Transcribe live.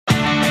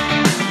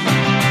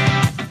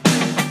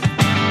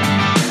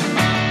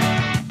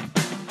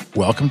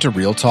Welcome to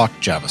Real Talk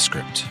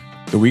JavaScript,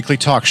 the weekly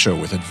talk show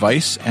with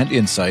advice and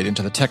insight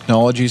into the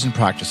technologies and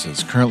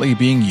practices currently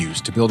being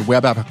used to build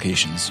web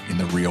applications in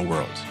the real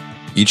world.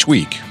 Each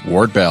week,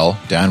 Ward Bell,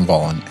 Dan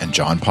Wallen, and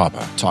John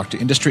Papa talk to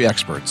industry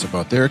experts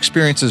about their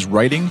experiences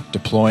writing,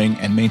 deploying,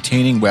 and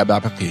maintaining web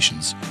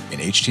applications in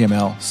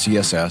HTML,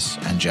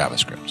 CSS, and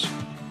JavaScript.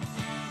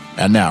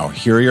 And now,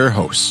 here are your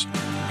hosts.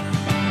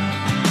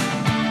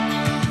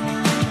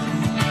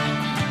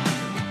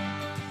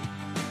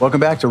 Welcome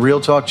back to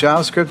Real Talk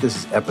JavaScript.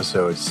 This is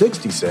episode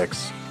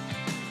 66.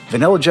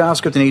 Vanilla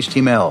JavaScript and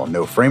HTML.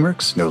 No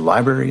frameworks, no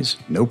libraries,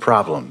 no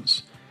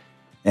problems.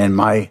 And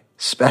my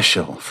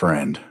special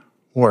friend,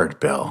 Ward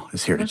Bell,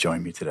 is here to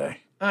join me today.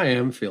 I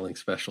am feeling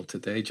special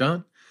today,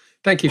 John.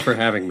 Thank you for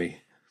having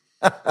me.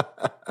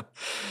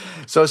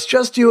 So it's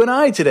just you and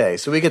I today.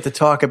 So we get to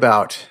talk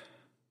about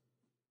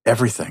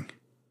everything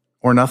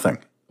or nothing.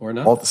 Or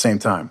not. All at the same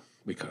time.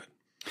 We could.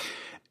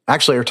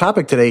 Actually, our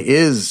topic today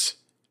is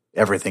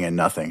everything and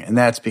nothing. And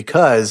that's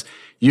because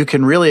you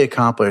can really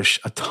accomplish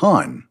a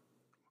ton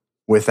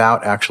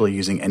without actually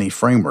using any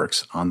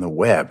frameworks on the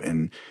web.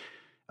 And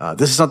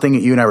this is something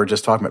that you and I were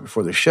just talking about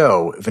before the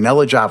show,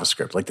 vanilla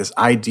JavaScript, like this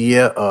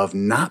idea of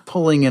not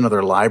pulling in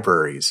other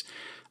libraries.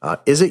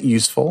 Is it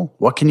useful?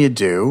 What can you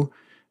do?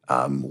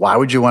 Why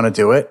would you want to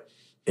do it?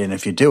 And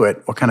if you do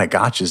it, what kind of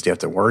gotchas do you have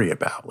to worry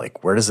about?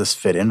 Like, where does this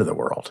fit into the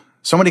world?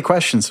 So many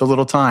questions, so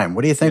little time.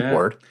 What do you think,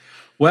 Ward?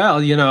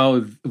 Well, you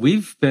know,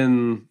 we've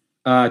been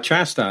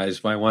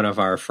chastised by one of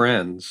our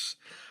friends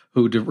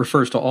who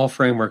refers to all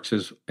frameworks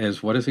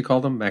as what does he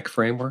call them? Mech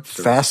frameworks?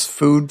 Fast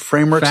food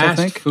frameworks, I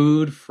think? Fast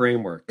food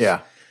frameworks.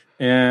 Yeah.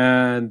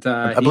 And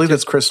I believe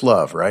that's Chris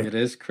Love, right? It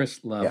is Chris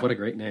Love. Yeah. What a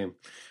great name.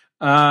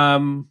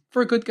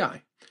 For a good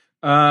guy.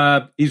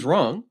 He's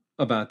wrong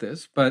about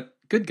this, but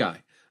good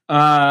guy.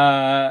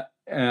 But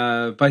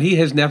he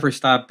has never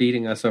stopped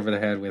beating us over the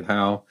head with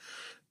how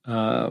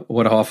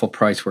what awful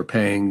price we're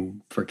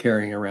paying for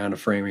carrying around a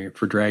framework,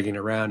 for dragging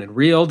around, and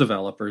real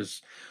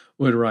developers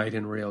would write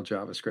in real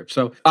JavaScript.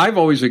 So I've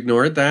always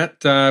ignored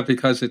that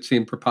because it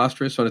seemed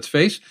preposterous on its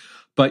face.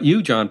 But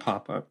you, John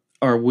Papa,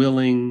 are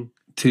willing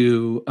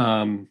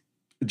to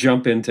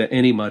jump into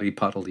any muddy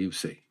puddle you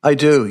see. I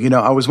do. You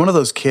know, I was one of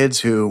those kids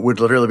who would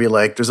literally be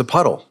like, there's a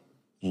puddle.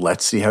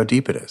 Let's see how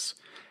deep it is.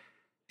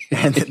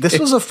 And this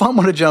was a fun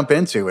one to jump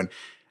into. And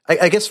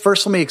I guess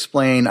first let me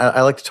explain.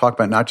 I like to talk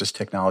about not just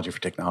technology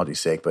for technology's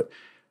sake, but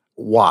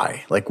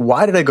why? Like,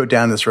 why did I go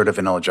down this road of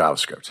vanilla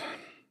JavaScript?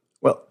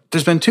 Well,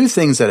 there's been two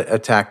things that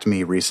attacked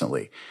me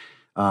recently.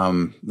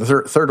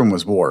 The third one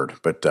was Ward,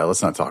 but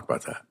let's not talk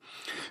about that.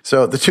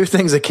 So the two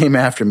things that came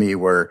after me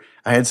were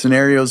I had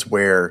scenarios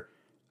where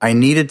I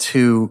needed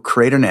to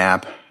create an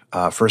app.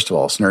 First of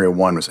all, scenario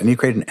one was I need to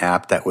create an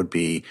app that would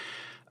be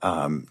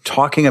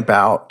talking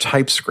about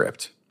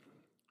TypeScript,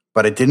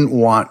 but I didn't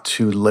want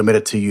to limit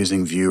it to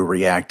using Vue,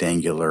 React,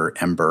 Angular,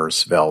 Ember,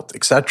 Svelte,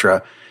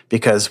 etc.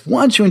 Because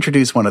once you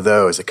introduce one of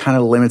those, it kind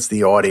of limits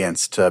the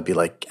audience to be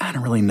like, I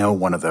don't really know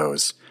one of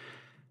those.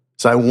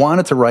 So I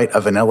wanted to write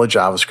a vanilla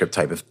JavaScript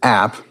type of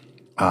app,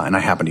 and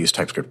I happened to use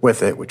TypeScript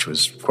with it, which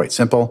was quite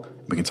simple.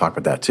 We can talk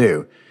about that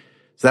too.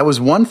 So that was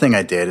one thing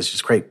I did, is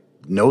just create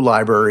no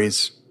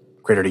libraries,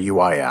 created a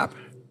UI app.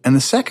 And the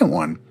second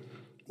one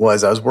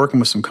was I was working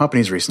with some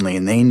companies recently,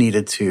 and they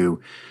needed to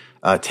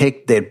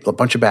they had a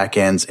bunch of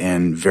backends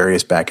and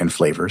various backend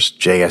flavors.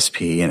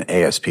 JSP and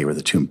ASP were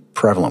the two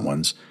prevalent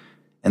ones.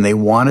 And they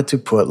wanted to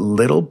put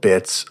little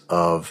bits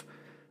of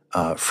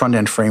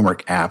front-end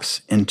framework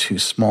apps into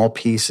small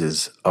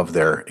pieces of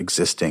their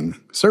existing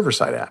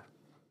server-side app.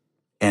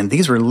 And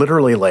these were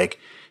literally like,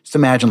 just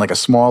imagine like a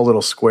small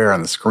little square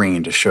on the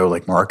screen to show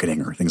like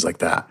marketing or things like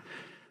that,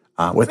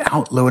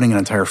 without loading an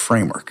entire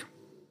framework.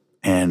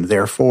 And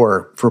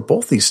therefore, for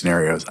both these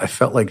scenarios, I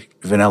felt like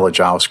vanilla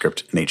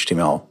JavaScript and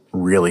HTML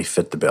really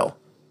fit the bill.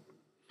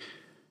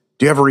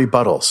 Do you have a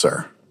rebuttal,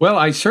 sir? Well,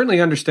 I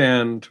certainly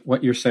understand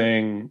what you're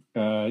saying.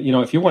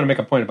 If you want to make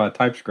a point about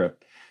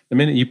TypeScript, the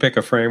minute you pick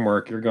a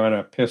framework, you're going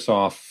to piss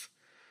off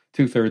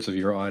 2/3 of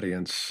your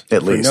audience.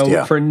 At least,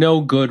 for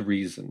no good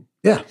reason.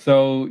 Yeah.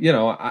 So,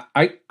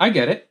 I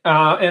get it.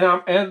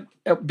 And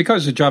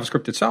because the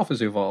JavaScript itself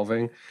is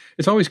evolving,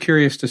 it's always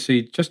curious to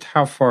see just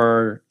how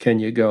far can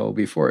you go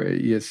before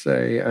you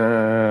say,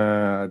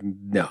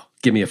 no,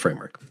 give me a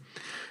framework.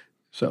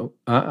 So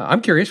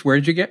I'm curious, where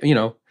did you get,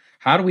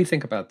 how do we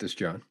think about this,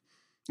 John?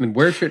 And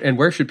where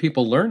should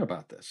people learn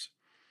about this?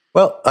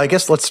 Well, I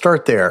guess let's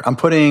start there. I'm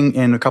putting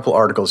in a couple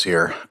articles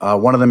here.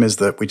 One of them is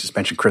we just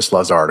mentioned Chris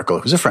Love's article,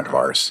 who's a friend of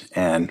ours,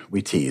 and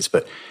we tease,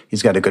 but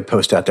he's got a good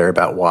post out there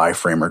about why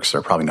frameworks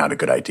are probably not a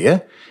good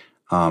idea.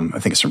 I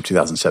think it's from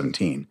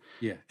 2017.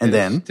 Yeah. And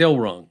then still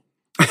wrong.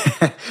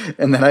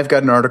 And then I've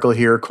got an article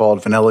here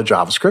called Vanilla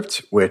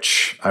JavaScript,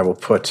 which I will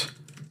put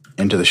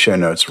into the show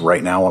notes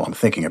right now while I'm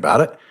thinking about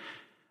it.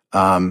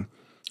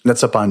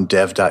 That's up on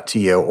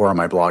dev.to or on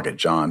my blog at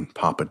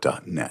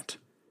johnpapa.net.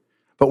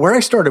 But where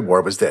I started,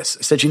 Ward, was this.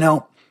 I said,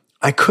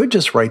 I could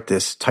just write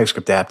this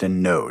TypeScript app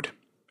in Node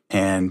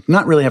and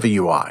not really have a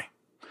UI.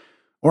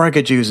 Or I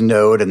could use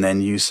Node and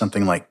then use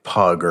something like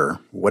Pug or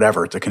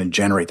whatever to kind of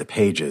generate the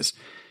pages.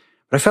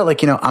 But I felt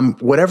like,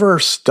 whatever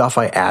stuff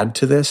I add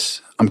to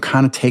this, I'm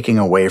kind of taking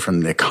away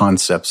from the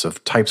concepts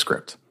of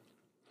TypeScript.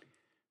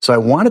 So I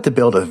wanted to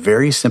build a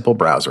very simple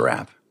browser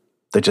app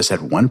that just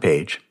had one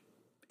page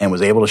and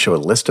was able to show a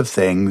list of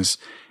things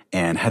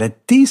and had a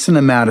decent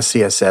amount of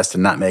CSS to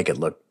not make it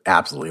look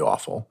absolutely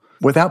awful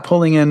without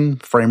pulling in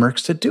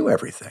frameworks to do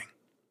everything.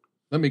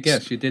 Let me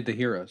guess, you did the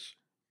heroes.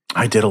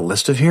 I did a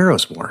list of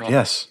heroes, Ward,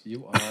 yes.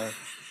 You are...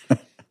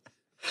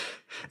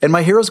 And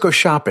my heroes go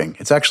shopping.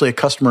 It's actually a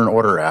customer and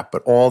order app,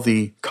 but all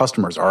the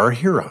customers are our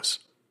heroes.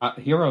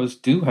 Heroes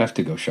do have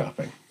to go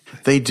shopping.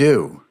 They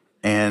do.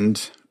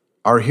 And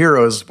our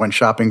heroes went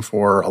shopping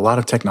for a lot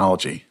of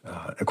technology,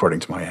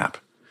 according to my app.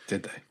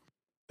 Did they?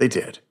 They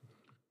did.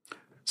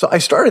 So I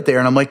started there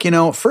and I'm like,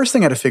 first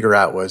thing I had to figure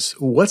out was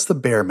what's the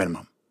bare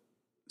minimum?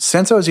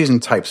 Since I was using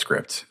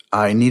TypeScript,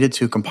 I needed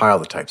to compile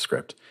the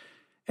TypeScript.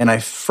 And I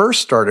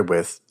first started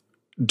with,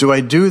 do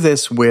I do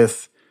this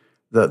with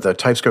the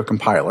TypeScript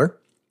compiler,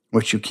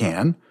 which you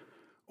can,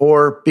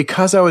 or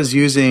because I was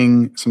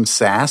using some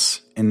Sass,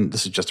 and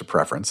this is just a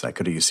preference, I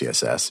could have used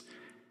CSS,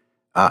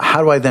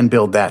 how do I then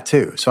build that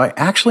too? So I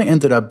actually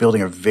ended up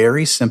building a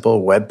very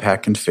simple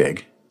Webpack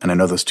config, and I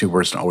know those two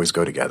words don't always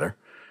go together.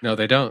 No,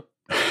 they don't.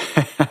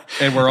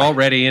 And we're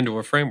already into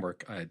a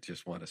framework, I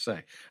just want to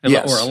say.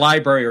 Yes. Or a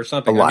library or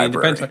something.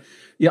 Library. Depends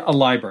on, a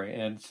library.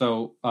 And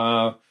so...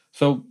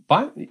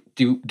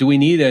 do we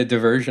need a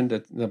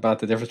diversion about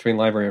the difference between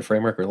library and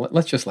framework, or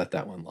let's just let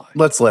that one lie?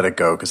 Let's let it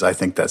go because I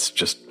think that's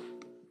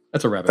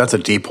a rabbit. That's a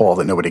deep hole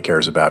that nobody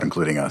cares about,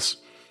 including us.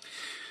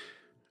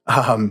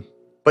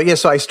 But yeah,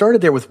 so I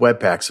started there with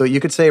Webpack. So you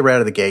could say right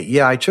out of the gate,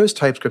 yeah, I chose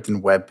TypeScript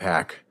and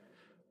Webpack.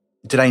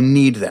 Did I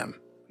need them?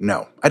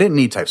 No, I didn't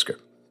need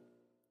TypeScript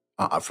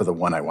for the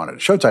one I wanted to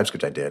show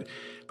TypeScript. I did,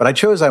 but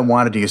I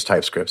wanted to use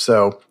TypeScript.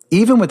 So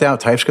even without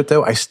TypeScript,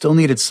 though, I still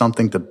needed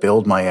something to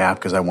build my app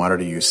because I wanted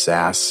to use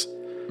Sass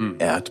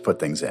to put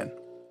things in.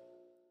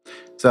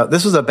 So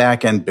this was a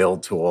back-end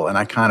build tool, and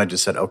I kind of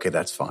just said, okay,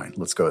 that's fine.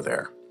 Let's go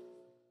there.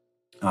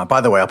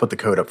 By the way, I'll put the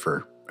code up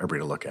for everybody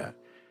to look at.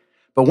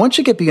 But once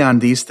you get beyond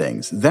these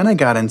things, then I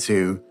got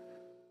into,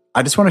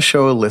 I just want to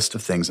show a list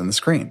of things on the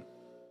screen.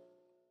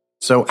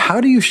 So how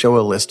do you show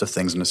a list of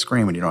things on the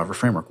screen when you don't have a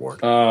framework,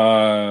 Ward?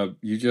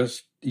 You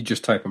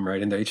just type them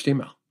right into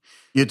HTML.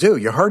 You do.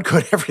 You hard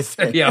code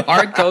everything. Yeah,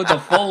 hard code the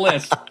full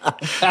list.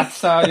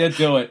 That's how you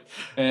do it.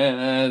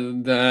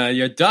 And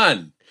you're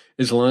done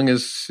as long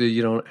as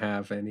you don't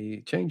have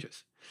any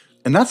changes.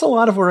 And that's a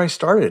lot of where I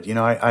started.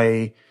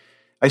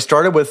 I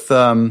started with,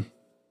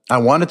 I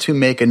wanted to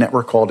make a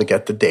network call to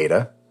get the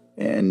data.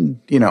 And,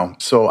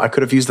 so I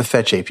could have used the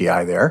Fetch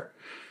API there.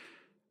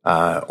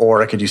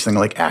 Or I could use something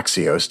like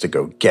Axios to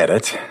go get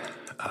it.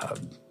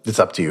 It's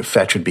up to you.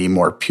 Fetch would be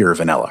more pure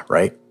vanilla,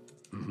 right?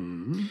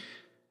 Mm-hmm.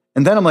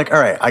 And then I'm like, all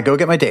right, I go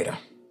get my data.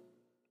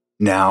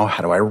 Now,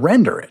 how do I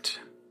render it?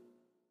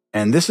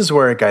 And this is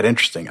where it got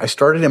interesting. I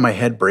started in my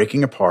head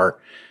breaking apart.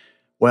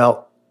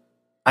 Well,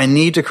 I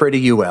need to create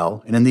a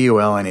UL, and in the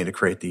UL, I need to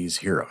create these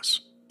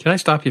heroes. Can I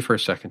stop you for a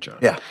second, John?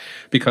 Yeah.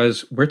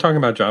 Because we're talking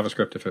about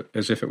JavaScript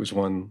as if it was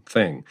one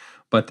thing,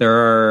 but there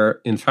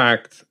are, in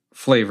fact,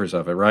 flavors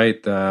of it,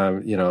 right?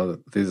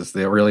 This is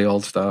the really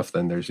old stuff.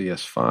 Then there's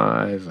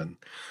ES5 and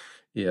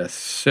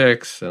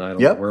ES6, and I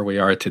don't know where we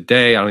are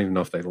today. I don't even know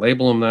if they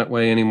label them that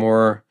way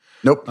anymore.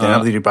 Nope, they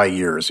have to do by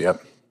years.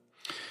 Yep.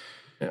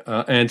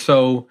 And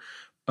so,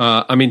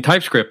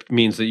 TypeScript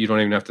means that you don't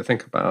even have to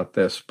think about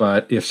this.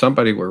 But if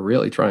somebody were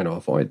really trying to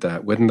avoid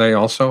that, wouldn't they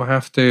also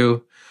have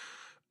to?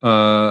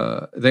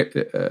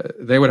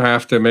 They would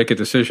have to make a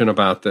decision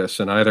about this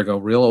and either go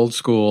real old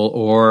school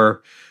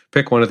or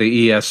pick one of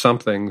the ES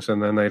somethings,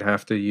 and then they'd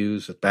have to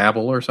use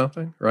Babel or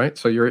something, right?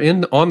 So you're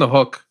on the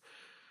hook.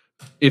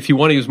 If you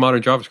want to use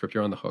modern JavaScript,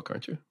 you're on the hook,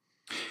 aren't you?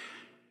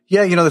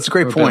 Yeah, that's a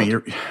great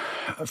point.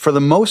 For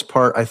the most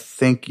part, I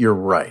think you're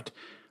right.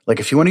 Like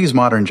if you want to use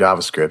modern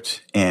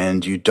JavaScript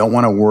and you don't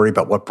want to worry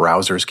about what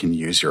browsers can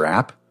use your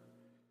app,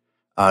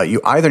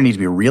 you either need to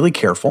be really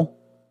careful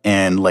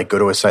and go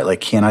to a site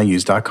like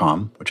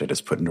caniuse.com, which I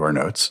just put into our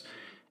notes,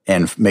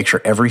 and make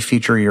sure every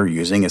feature you're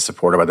using is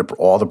supported by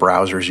all the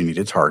browsers you need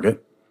to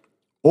target.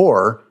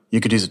 Or you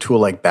could use a tool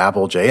like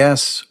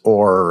Babel.js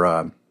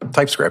or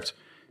TypeScript,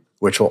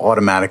 which will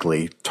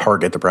automatically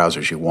target the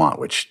browsers you want,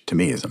 which to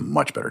me is a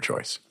much better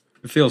choice.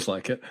 It feels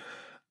like it.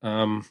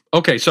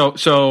 Okay,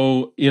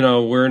 so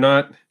we're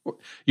not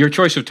your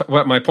choice of.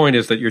 What my point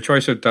is that your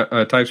choice of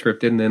TypeScript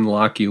didn't then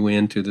lock you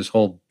into this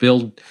whole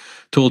build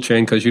tool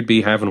chain because you'd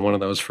be having one of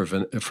those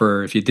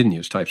for if you didn't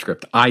use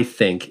TypeScript. I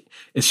think,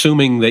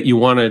 assuming that you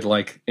wanted,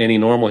 like any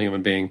normal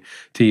human being,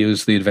 to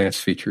use the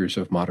advanced features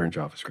of modern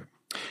JavaScript.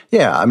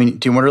 Yeah,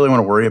 do you really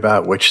want to worry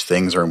about which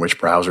things are in which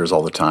browsers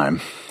all the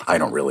time? I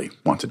don't really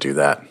want to do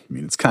that.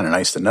 It's kind of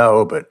nice to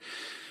know, but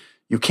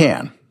you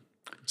can.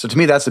 So to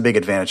me, that's the big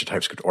advantage of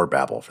TypeScript or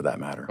Babel, for that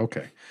matter.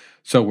 Okay,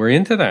 so we're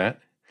into that.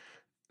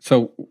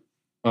 So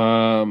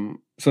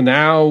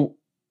now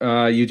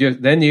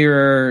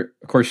you're,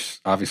 of course,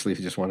 obviously, if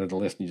you just wanted to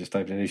list and you just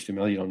typed in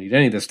HTML, you don't need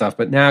any of this stuff.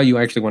 But now you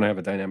actually want to have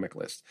a dynamic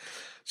list.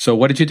 So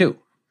what did you do?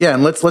 Yeah,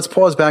 and let's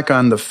pause back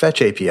on the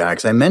fetch API,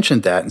 because I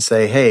mentioned that and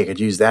say, hey, I could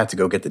use that to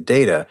go get the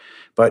data.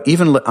 But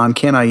even on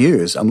Can I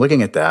Use, I'm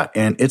looking at that,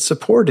 and it's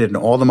supported in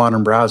all the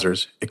modern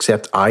browsers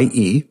except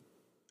IE.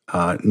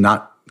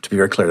 Not to be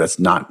very clear, that's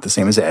not the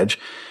same as Edge.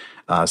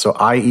 So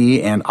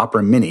IE and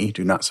Opera Mini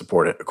do not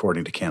support it,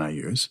 according to Can I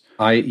Use.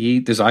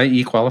 Does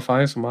IE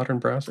qualify as a modern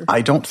browser?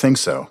 I don't think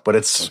so, but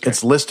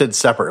it's listed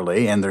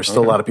separately, and there's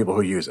still a lot of people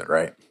who use it,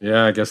 right?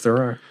 Yeah, I guess there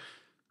are.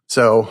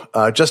 So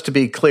just to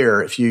be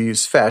clear, if you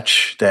use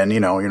Fetch, then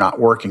you're not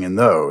working in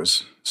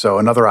those. So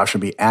another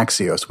option would be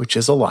Axios, which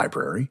is a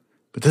library.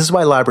 But this is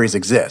why libraries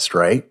exist,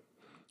 right?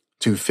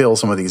 To fill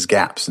some of these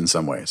gaps in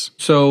some ways.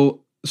 So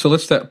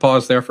let's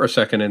pause there for a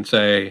second and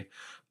say,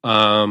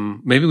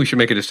 maybe we should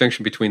make a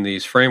distinction between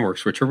these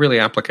frameworks, which are really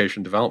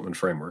application development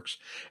frameworks,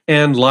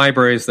 and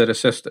libraries that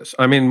assist us.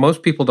 I mean,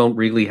 most people don't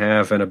really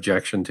have an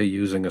objection to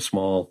using a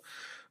small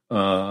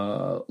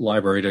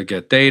library to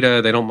get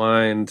data. They don't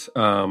mind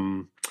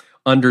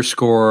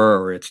Underscore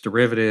or its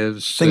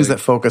derivatives. Things that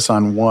focus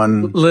on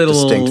one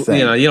distinct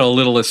thing.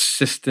 Little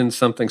assistance,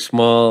 something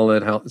small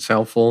that's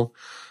helpful.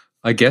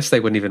 I guess they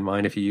wouldn't even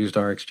mind if you used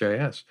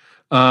RxJS.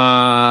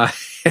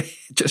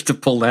 Just to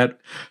pull that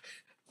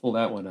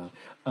one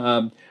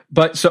out.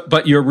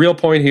 But your real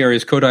point here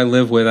is, could I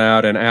live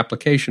without an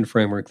application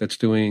framework that's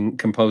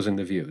composing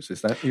the views?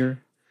 Is that your?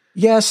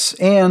 Yes,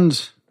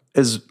 and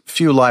as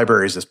few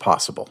libraries as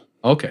possible.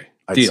 Okay,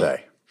 I'd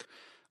say.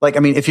 Like, I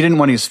mean, if you didn't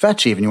want to use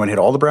Fetch even, you want to hit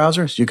all the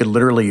browsers, you could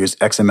literally use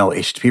XML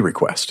HTTP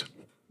request,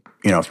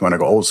 if you want to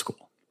go old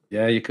school.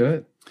 Yeah, you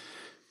could.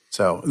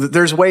 So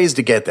there's ways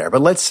to get there. But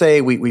let's say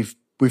we've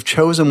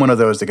chosen one of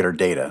those to get our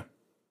data.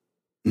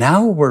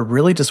 Now we're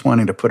really just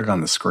wanting to put it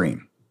on the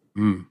screen.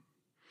 Mm.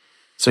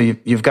 So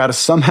you've got to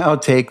somehow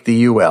take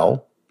the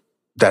UL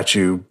that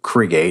you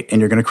create, and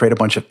you're going to create a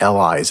bunch of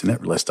LIs in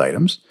it, list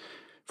items,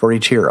 for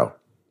each hero.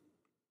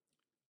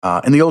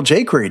 In the old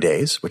jQuery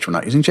days, which we're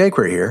not using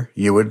jQuery here,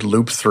 you would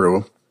loop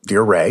through the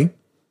array,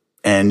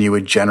 and you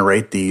would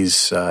generate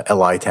these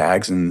LI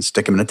tags and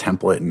stick them in a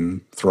template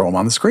and throw them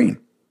on the screen.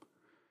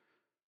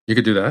 You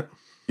could do that.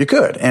 You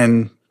could.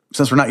 And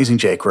since we're not using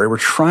jQuery, we're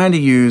trying to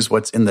use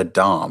what's in the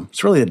DOM.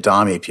 It's really the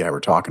DOM API we're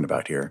talking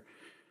about here.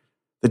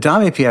 The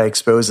DOM API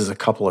exposes a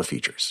couple of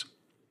features,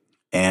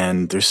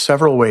 and there's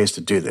several ways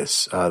to do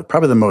this.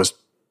 Probably the most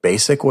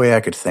basic way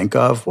I could think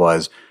of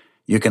was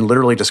you can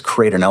literally just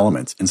create an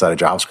element inside of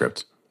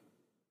JavaScript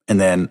and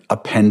then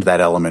append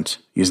that element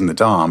using the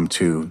DOM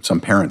to some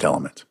parent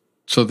element.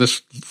 So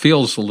this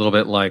feels a little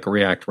bit like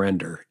React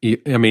Render.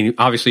 I mean,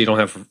 obviously you don't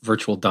have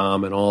virtual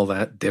DOM and all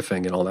that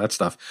diffing and all that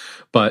stuff,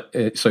 but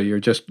so you're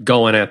just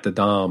going at the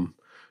DOM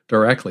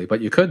directly,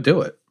 but you could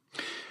do it.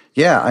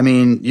 Yeah, I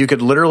mean, you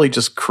could literally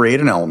just create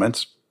an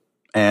element,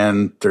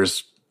 and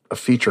there's a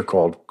feature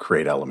called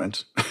create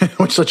element,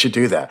 which lets you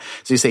do that.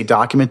 So you say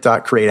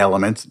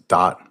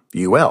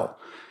document.createElement.ul,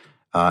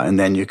 and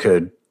then you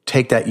could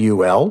take that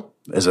UL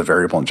as a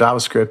variable in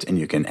JavaScript, and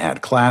you can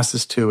add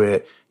classes to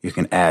it. You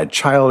can add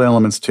child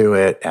elements to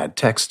it, add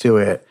text to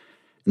it.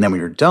 And then when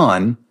you're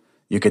done,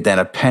 you could then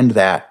append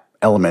that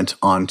element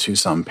onto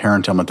some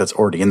parent element that's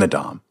already in the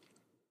DOM.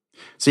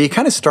 So you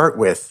kind of start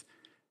with,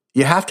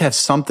 you have to have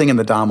something in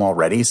the DOM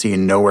already so you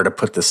know where to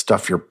put the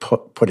stuff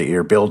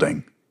you're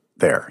building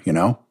there,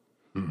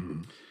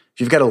 Mm-hmm.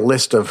 If you've got a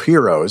list of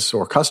heroes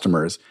or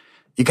customers,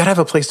 you got to have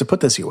a place to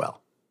put this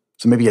UL.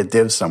 So maybe a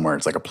div somewhere,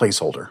 it's like a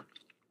placeholder.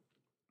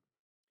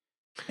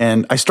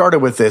 And I started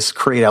with this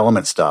create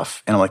element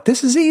stuff, and I'm like,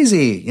 this is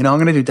easy. I'm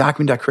going to do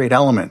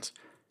document.createElement.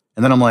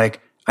 And then I'm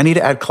like, I need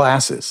to add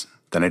classes.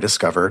 Then I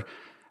discovered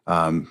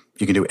you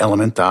can do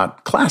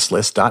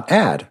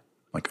element.classlist.add.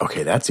 Like,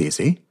 okay, that's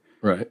easy.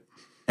 Right.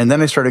 And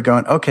then I started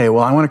going, okay,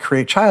 well, I want to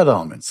create child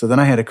elements. So then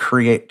I had to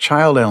create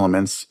child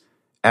elements,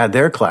 add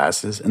their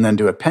classes, and then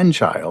do append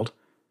child.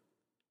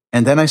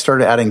 And then I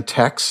started adding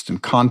text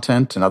and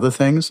content and other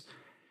things.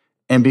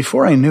 And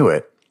before I knew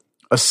it,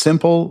 a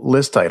simple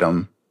list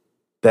item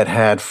that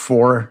had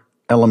 4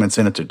 elements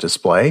in it to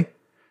display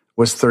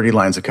was 30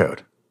 lines of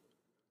code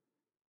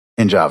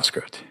in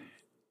JavaScript.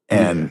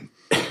 And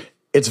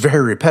it's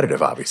very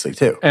repetitive, obviously,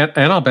 too.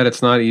 And I'll bet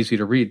it's not easy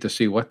to read to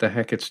see what the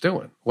heck it's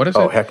doing. What is it?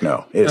 Oh, heck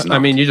no. It is not. I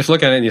mean, you just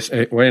look at it and you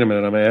say, wait a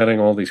minute, I'm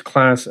adding all these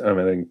I'm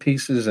adding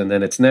pieces, and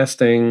then it's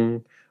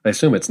nesting. I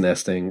assume it's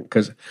nesting,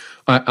 because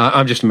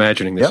I'm just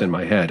imagining this in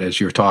my head as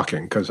you're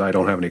talking, because I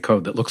don't have any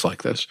code that looks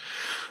like this.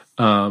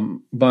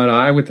 But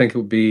I would think it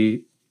would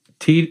be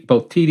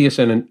both tedious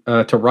and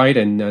to write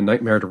and a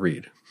nightmare to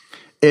read.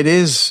 It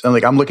is.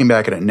 Like, I'm looking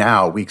back at it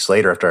now, weeks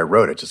later after I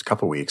wrote it, just a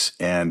couple weeks,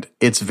 and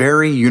it's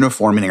very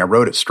uniform, meaning I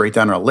wrote it straight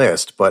down a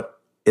list, but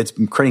it's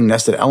creating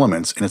nested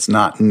elements, and it's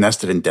not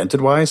nested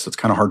indented wise, so it's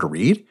kind of hard to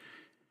read.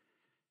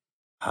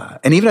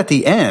 And even at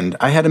the end,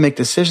 I had to make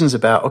decisions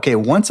about, okay,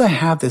 once I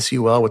have this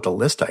UL with the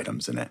list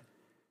items in it,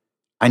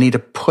 I need to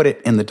put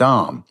it in the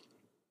DOM.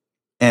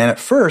 And at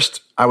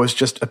first, I was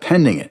just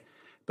appending it.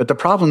 But the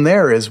problem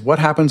there is what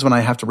happens when I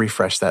have to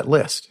refresh that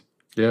list?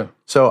 Yeah.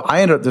 So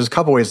I ended up, there's a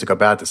couple ways to go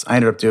about this. I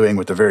ended up doing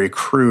with the very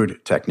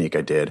crude technique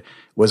I did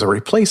was a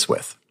replace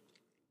with.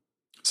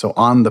 So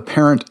on the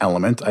parent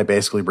element, I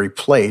basically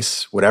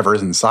replace whatever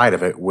is inside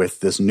of it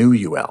with this new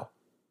UL,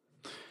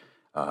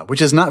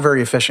 which is not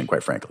very efficient,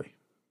 quite frankly.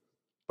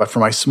 But for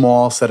my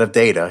small set of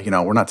data,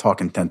 we're not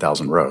talking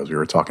 10,000 rows. We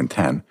were talking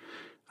 10.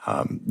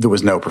 There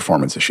was no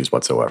performance issues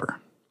whatsoever.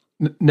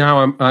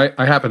 Now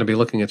I happen to be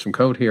looking at some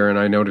code here, and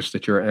I noticed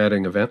that you're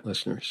adding event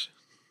listeners.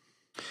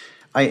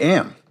 I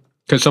am.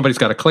 Because somebody's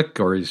got to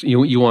click, or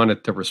you want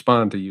it to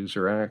respond to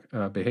user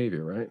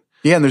behavior, right?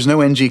 Yeah, and there's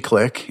no ng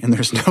click, and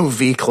there's no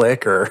v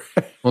click, or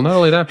well, not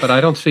only that, but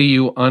I don't see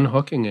you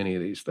unhooking any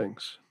of these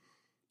things.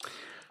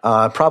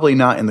 Probably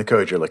not in the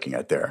code you're looking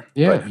at there.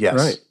 Yeah, but yes.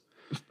 Right.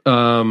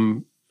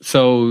 But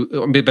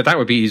that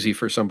would be easy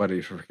for somebody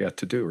to forget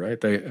to do,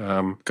 right?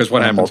 Because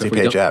what happens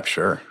multi-page app,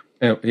 sure.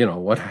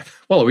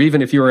 Well,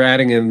 even if you were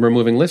adding and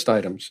removing list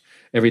items,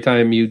 every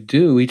time you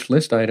do, each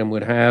list item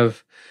would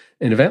have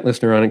an event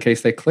listener on in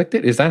case they clicked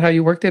it. Is that how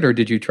you worked it, or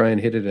did you try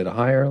and hit it at a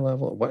higher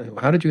level?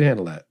 How did you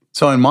handle that?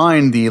 So in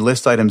mine, the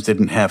list items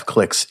didn't have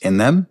clicks in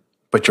them,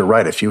 but you're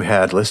right. If you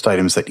had list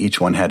items that each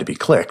one had to be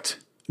clicked,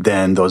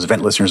 then those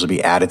event listeners would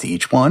be added to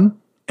each one.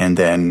 And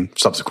then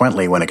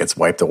subsequently, when it gets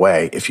wiped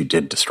away, if you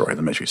did destroy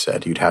them, as you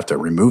said, you'd have to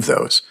remove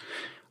those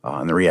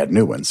and then re-add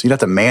new ones. So you'd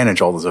have to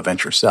manage all those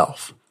events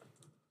yourself.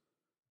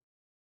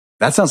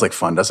 That sounds like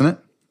fun, doesn't it?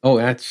 Oh,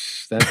 that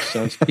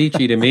sounds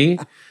peachy to me.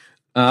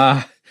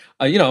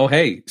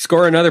 Hey,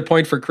 score another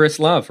point for Chris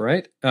Love,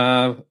 right?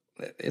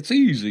 It's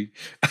easy.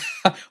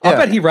 I'll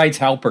bet he writes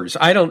helpers.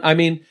 That's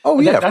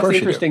the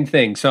interesting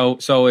thing.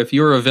 So if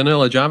you're a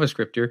vanilla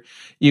JavaScripter,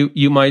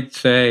 you might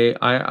say,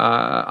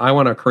 I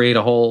want to create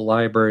a whole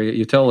library of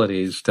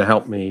utilities to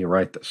help me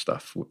write this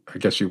stuff. I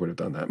guess you would have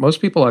done that.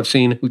 Most people I've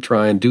seen who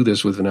try and do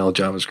this with vanilla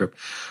JavaScript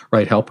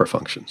write helper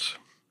functions.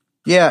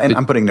 Yeah, and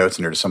I'm putting notes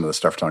in there to some of the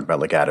stuff we're talking about,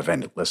 like add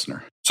event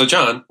listener. So,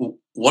 John,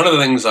 one of the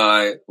things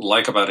I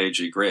like about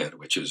AG Grid,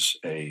 which is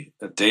a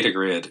data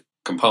grid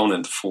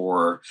component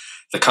for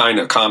the kind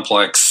of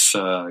complex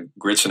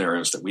grid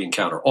scenarios that we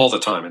encounter all the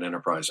time in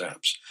enterprise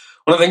apps.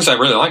 One of the things I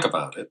really like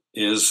about it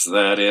is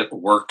that it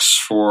works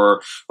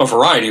for a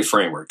variety of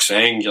frameworks,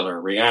 Angular,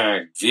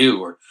 React, Vue,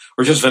 or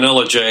just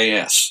vanilla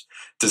JS.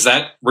 Does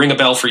that ring a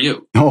bell for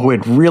you? Oh,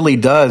 it really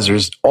does.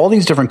 There's all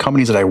these different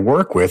companies that I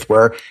work with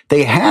where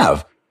they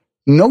have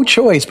no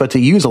choice but to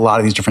use a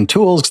lot of these different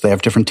tools because they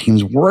have different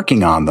teams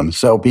working on them.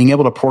 So being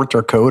able to port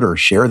their code or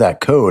share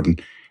that code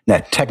and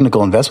that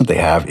technical investment they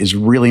have is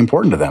really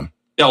important to them.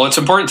 Yeah, well, it's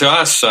important to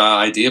us,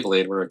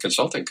 ideally, we're a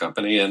consulting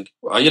company, and,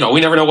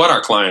 we never know what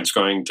our client's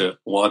going to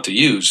want to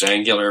use,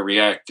 Angular,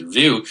 React, or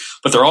Vue,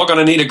 but they're all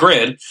going to need a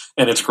grid,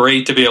 and it's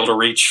great to be able to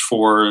reach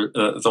for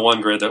the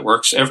one grid that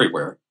works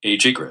everywhere,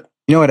 AG Grid.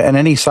 At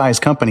any size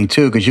company,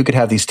 too, because you could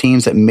have these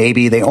teams that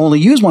maybe they only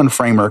use one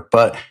framework,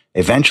 but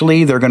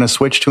eventually they're going to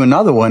switch to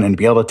another one and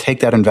be able to take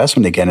that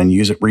investment again and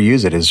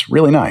reuse it is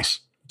really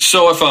nice.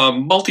 So if a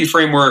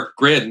multi-framework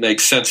grid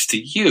makes sense to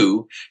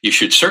you, you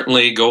should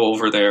certainly go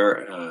over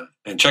there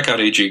and check out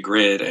AG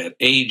Grid at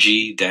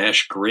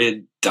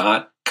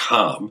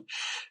ag-grid.com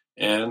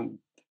and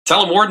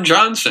tell them Ward and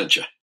John sent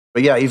you.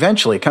 But yeah,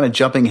 eventually, kind of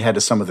jumping ahead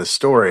to some of the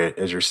story,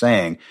 as you're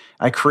saying,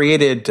 I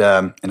created,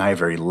 and I have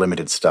very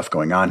limited stuff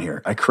going on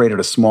here. I created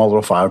a small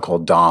little file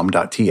called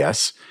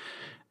dom.ts.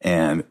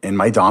 And in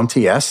my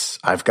dom.ts,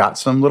 I've got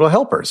some little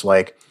helpers.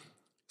 Like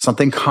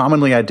something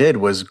commonly I did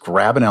was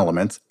grab an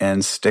element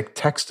and stick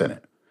text in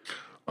it.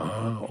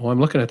 Oh, I'm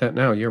looking at that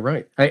now. You're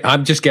right.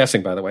 I'm just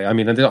guessing, by the way. I'm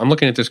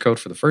looking at this code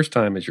for the first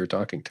time as you're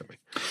talking to me.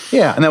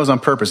 Yeah, and that was on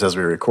purpose as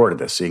we recorded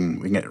this, so we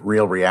can get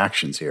real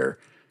reactions here.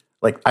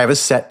 Like I have a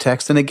set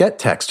text and a get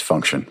text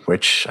function,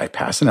 which I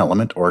pass an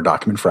element or a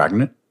document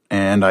fragment,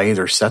 and I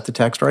either set the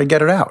text or I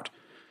get it out.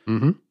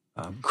 Mm-hmm.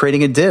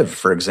 Creating a div,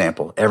 for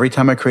example. Every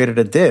time I created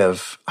a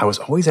div, I was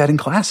always adding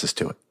classes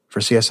to it for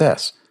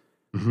CSS.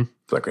 Mm-hmm.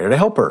 So I created a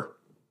helper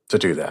to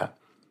do that.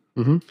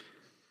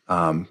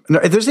 Mm-hmm.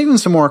 There's even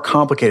some more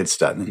complicated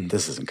stuff. And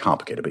this isn't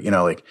complicated, but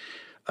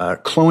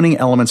cloning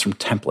elements from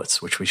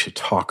templates, which we should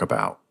talk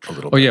about a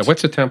little bit. Oh yeah,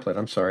 what's a template?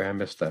 I'm sorry, I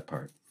missed that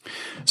part.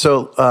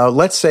 So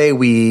let's say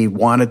we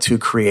wanted to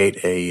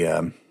create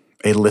a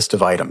list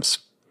of items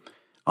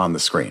on the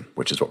screen,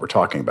 which is what we're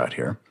talking about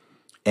here.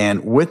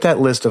 And with that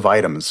list of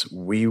items,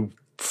 we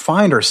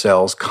find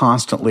ourselves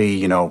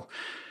constantly,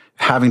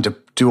 having to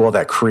do all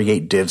that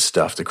create div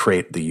stuff to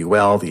create the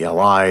UL, the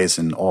LIs,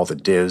 and all the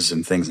divs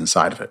and things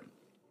inside of it.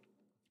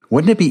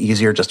 Wouldn't it be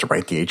easier just to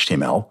write the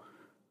HTML,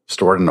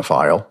 store it in a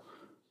file,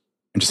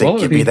 and just say,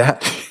 give me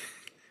that?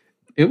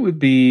 It would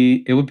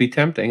be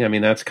tempting. I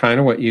mean, that's kind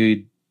of what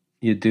you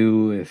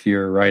do if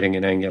you're writing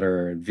in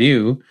Angular or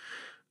Vue.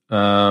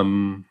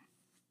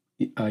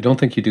 I don't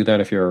think you do that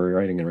if you're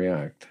writing in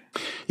React.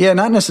 Yeah,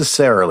 not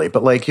necessarily,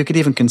 but like you could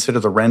even consider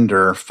the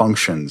render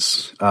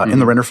functions. In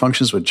the render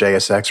functions with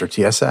JSX or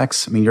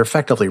TSX, I mean, you're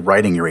effectively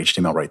writing your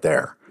HTML right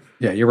there.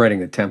 Yeah, you're writing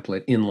the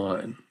template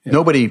inline. Yeah.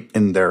 Nobody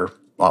in their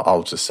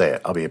I'll just say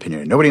it. I'll be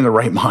opinionated. Nobody in the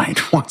right mind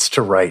wants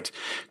to write,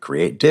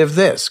 create div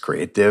this,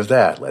 create div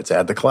that. Let's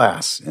add the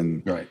class.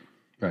 And Right.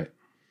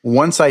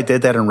 once I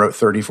did that and wrote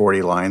 30,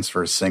 40 lines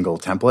for a single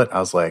template, I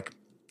was like,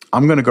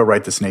 I'm going to go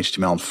write this in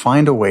HTML and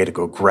find a way to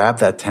go grab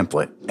that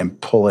template and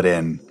pull it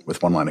in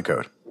with one line of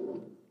code.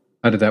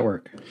 How did that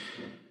work?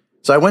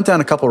 So I went down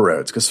a couple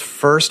roads because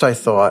first I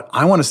thought,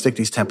 I want to stick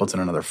these templates in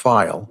another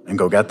file and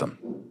go get them.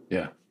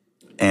 Yeah.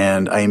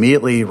 And I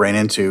immediately ran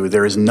into,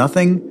 there is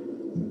nothing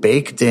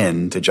baked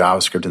into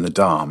JavaScript in the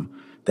DOM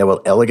that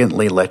will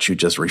elegantly let you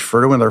just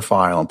refer to another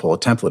file and pull a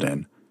template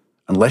in,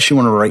 unless you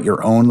want to write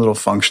your own little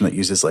function that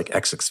uses like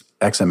XML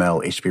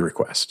HTTP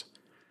request.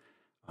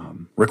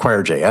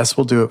 Require.js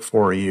will do it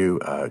for you.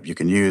 You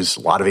can use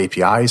a lot of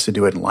APIs to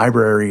do it in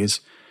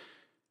libraries.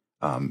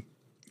 And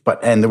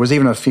there was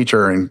even a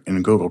feature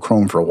in Google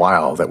Chrome for a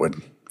while that would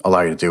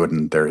allow you to do it,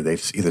 and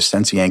they've either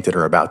since yanked it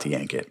or about to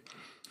yank it.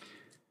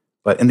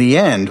 But in the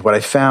end, what I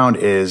found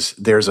is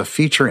there's a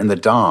feature in the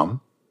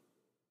DOM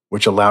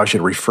which allows you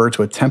to refer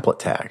to a template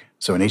tag.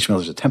 So in HTML,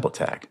 there's a template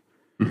tag.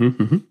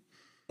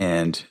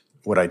 And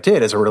what I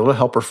did is I wrote a little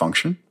helper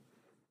function.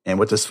 And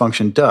what this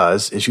function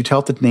does is you tell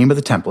it the name of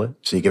the template,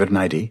 so you give it an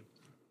ID,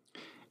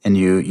 and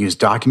you use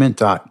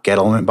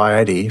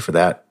document.getElementById for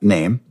that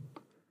name.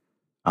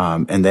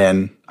 And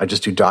then I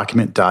just do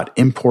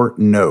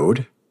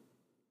document.importNode.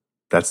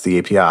 That's the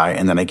API.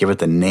 And then I give it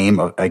the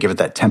name I give it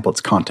that template's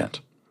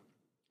content.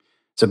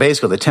 So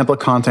basically, the template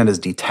content is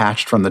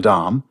detached from the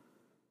DOM,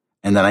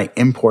 and then I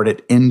import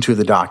it into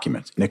the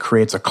document, and it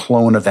creates a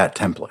clone of that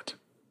template.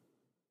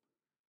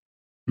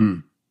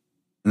 And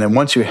then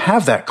once you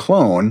have that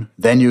clone,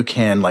 then you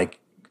can like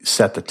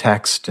set the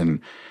text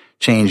and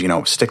change,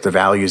 stick the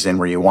values in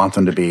where you want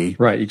them to be.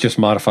 Right. You just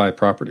modify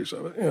properties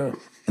of it. Yeah.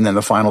 And then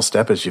the final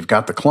step is you've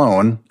got the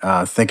clone.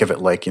 Think of it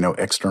like,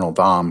 external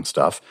DOM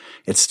stuff.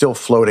 It's still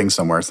floating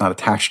somewhere. It's not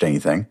attached to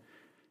anything.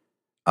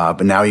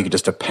 But now you can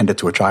just append it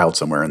to a child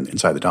somewhere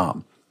inside the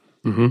DOM.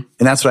 And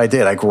that's what I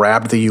did. I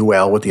grabbed the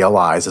UL with the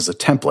LIs as a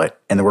template,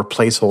 and there were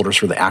placeholders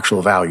for the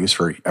actual values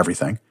for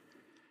everything.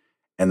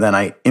 And then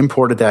I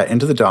imported that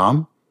into the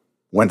DOM,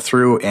 went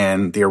through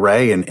and the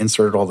array and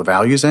inserted all the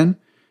values in,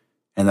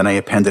 and then I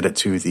appended it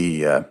to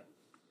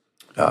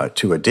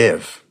to a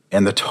div.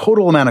 And the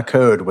total amount of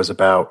code was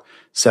about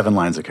 7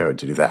 lines of code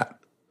to do that.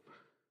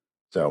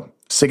 So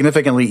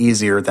significantly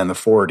easier than the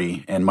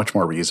 40 and much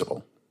more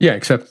reusable. Yeah,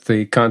 except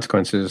the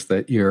consequences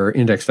that your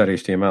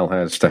index.html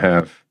has to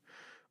have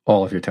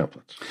all of your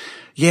templates.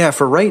 Yeah,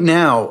 for right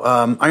now,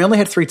 I only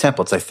had 3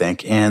 templates, I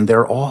think, and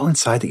they're all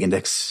inside the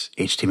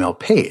index.html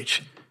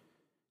page.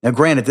 Now,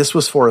 granted, this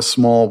was for a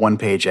small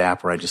one-page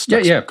app where I just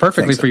stuck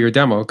perfectly for your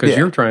demo because Yeah.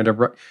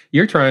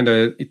 you're trying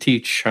to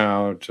teach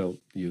how to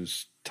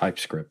use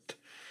TypeScript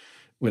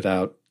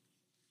without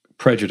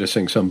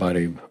prejudicing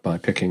somebody by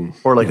picking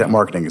or like that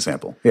marketing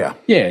example. Yeah,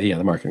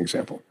 the marketing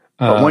example.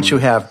 But once you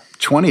have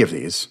 20 of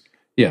these,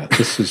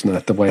 this is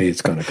not the way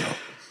it's going to go.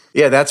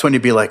 Yeah, that's when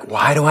you'd be like,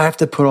 why do I have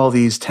to put all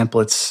these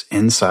templates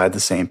inside the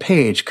same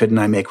page? Couldn't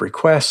I make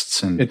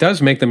requests? And it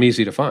does make them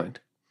easy to find.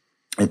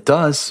 It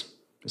does.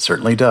 It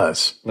certainly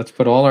does. Let's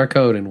put all our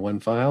code in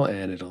one file,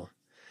 and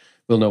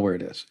we'll know where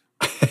it is.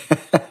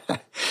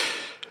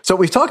 So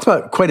we've talked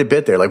about quite a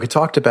bit there. Like we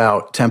talked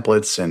about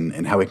templates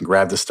and how we can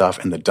grab the stuff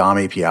and the DOM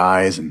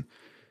APIs. And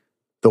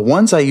the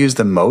ones I use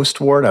the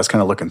most, Ward, I was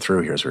kind of looking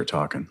through here as we were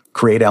talking.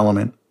 Create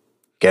element,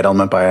 get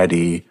element by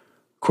ID,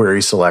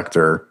 query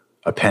selector,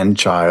 append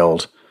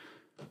child.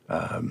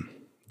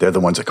 They're the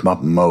ones that come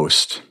up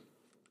most.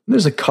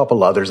 There's a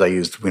couple others I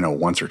used,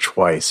 once or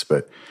twice,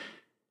 but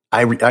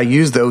I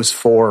use those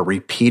 4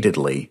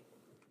 repeatedly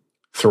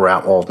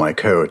throughout all of my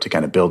code to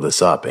kind of build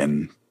this up.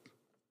 And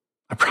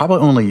I probably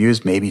only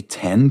used maybe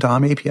 10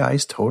 DOM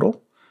APIs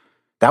total.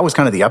 That was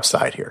kind of the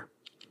upside here.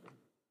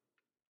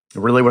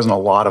 There really wasn't a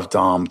lot of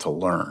DOM to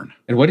learn.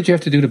 And what did you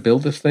have to do to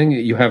build this thing?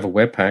 You have a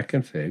Webpack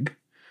config.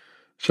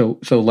 So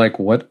like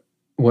what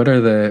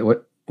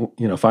are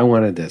if I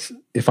wanted this,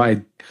 if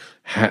I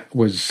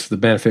was the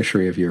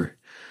beneficiary of your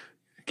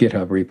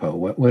GitHub repo,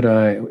 what would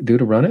I do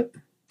to run it?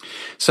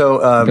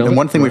 So, and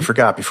one thing we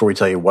forgot before we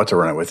tell you what to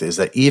run it with is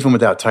that even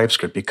without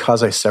TypeScript,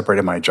 because I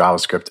separated my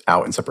JavaScript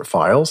out in separate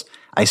files,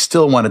 I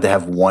still wanted to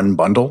have one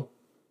bundle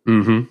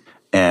and,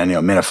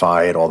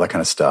 minify it, all that kind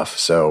of stuff.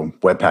 So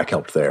Webpack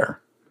helped there.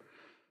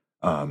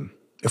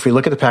 If we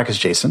look at the package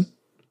JSON,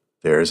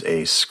 there's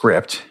a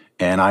script,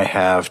 and I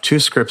have 2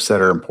 scripts that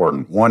are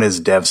important. One is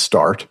dev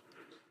start,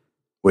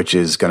 which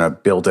is going to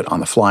build it on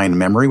the fly in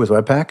memory with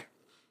Webpack.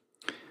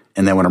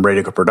 And then when I'm ready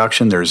to go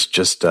production, there's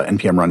just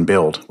npm run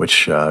build,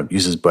 which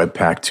uses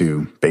Webpack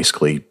to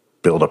basically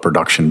build a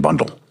production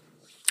bundle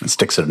and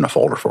sticks it in a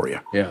folder for you.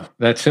 Yeah,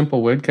 that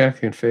simple Webpack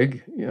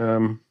config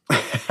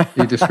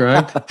you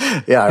described.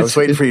 Yeah, I was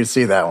waiting for you to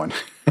see that one.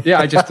 Yeah,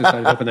 I just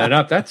decided to open that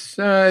up. That's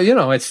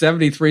it's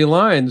 73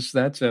 lines.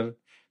 That's the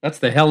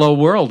hello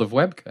world of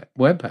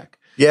Webpack.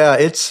 Yeah,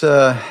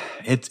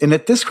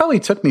 this probably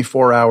took me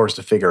 4 hours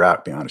to figure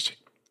out, to be honest,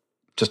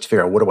 just to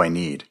figure out what do I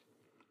need.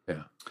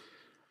 Yeah.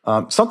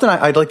 Something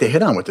I'd like to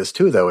hit on with this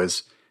too, though,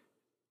 is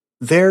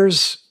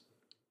there's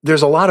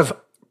a lot of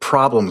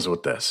problems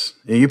with this.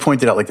 You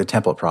pointed out like the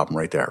template problem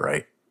right there,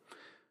 right?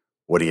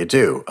 What do you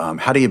do?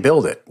 How do you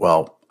build it?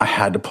 Well, I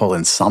had to pull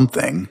in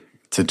something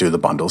to do the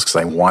bundles because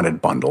I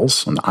wanted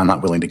bundles, and I'm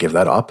not willing to give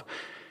that up.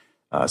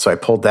 So I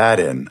pulled that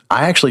in.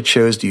 I actually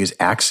chose to use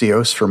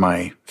Axios for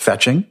my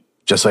fetching,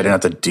 just so I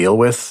didn't have to deal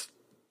with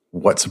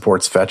what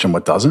supports fetch and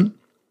what doesn't.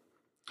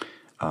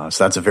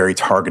 So that's a very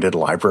targeted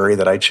library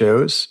that I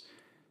chose.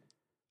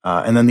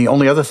 And then the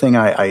only other thing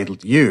I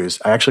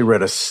used, I actually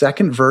read a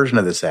second version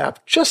of this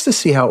app just to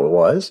see how it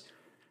was.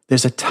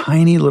 There's a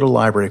tiny little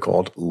library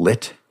called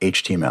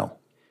lit.html,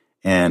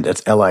 and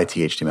it's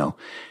lit.html.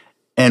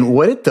 And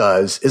what it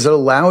does is it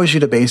allows you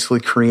to basically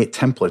create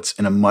templates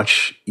in a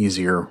much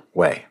easier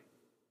way.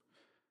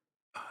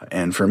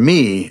 And for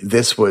me,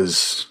 this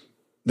was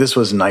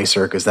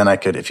nicer because then I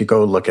could, if you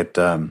go look at,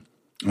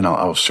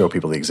 I'll show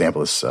people the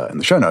example in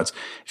the show notes.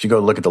 If you go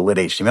look at the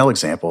lit.html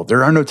example,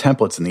 there are no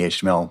templates in the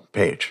HTML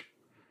page.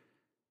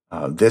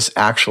 This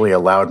actually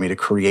allowed me to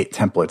create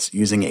templates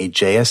using a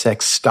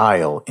JSX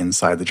style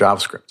inside the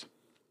JavaScript,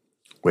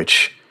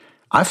 which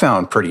I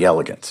found pretty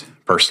elegant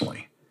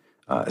personally,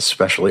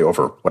 especially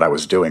over what I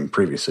was doing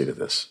previously to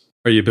this.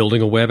 Are you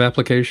building a web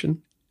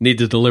application? Need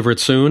to deliver it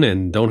soon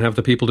and don't have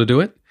the people to do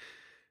it?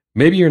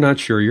 Maybe you're not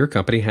sure your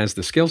company has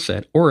the skill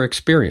set or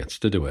experience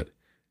to do it,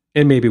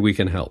 and maybe we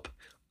can help.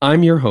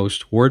 I'm your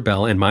host, Ward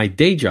Bell, and my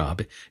day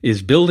job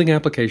is building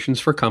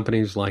applications for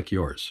companies like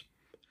yours.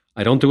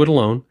 I don't do it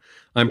alone.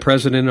 I'm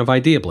president of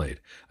IdeaBlade,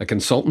 a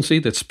consultancy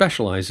that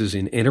specializes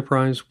in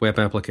enterprise web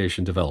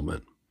application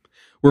development.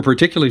 We're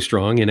particularly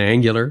strong in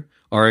Angular,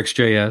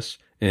 RxJS,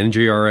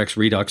 NGRX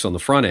Redux on the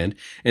front end,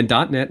 and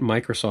 .NET and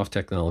Microsoft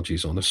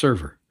technologies on the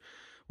server.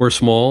 We're a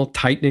small,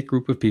 tight-knit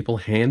group of people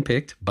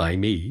handpicked by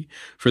me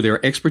for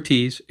their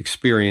expertise,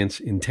 experience,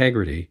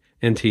 integrity,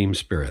 and team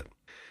spirit.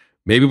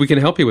 Maybe we can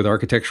help you with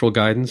architectural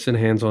guidance and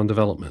hands-on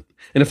development.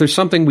 And if there's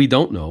something we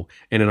don't know,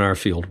 and in our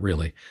field,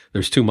 really,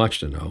 there's too much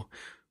to know,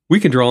 we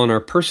can draw on our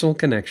personal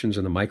connections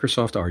in the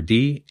Microsoft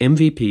RD,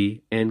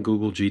 MVP, and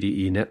Google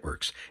GDE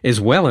networks,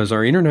 as well as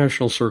our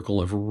international circle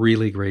of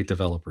really great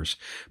developers,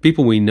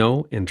 people we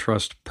know and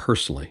trust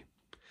personally.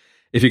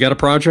 If you got a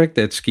project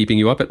that's keeping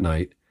you up at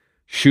night,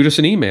 shoot us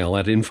an email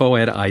at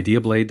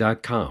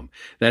info@ideablade.com.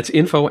 That's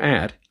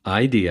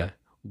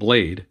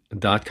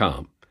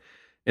info@ideablade.com.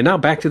 And now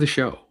back to the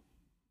show.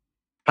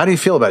 How do you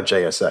feel about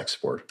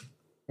JSX, Ward?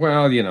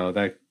 Well,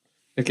 that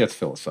it gets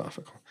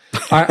philosophical.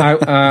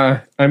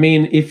 I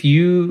mean, if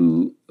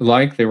you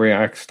like the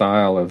React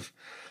style of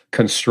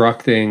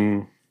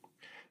constructing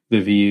the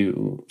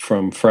view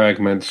from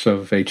fragments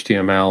of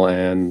HTML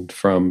and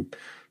from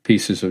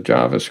pieces of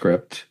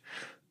JavaScript,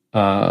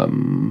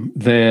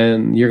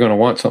 then you're going to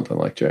want something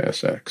like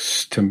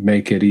JSX to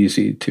make it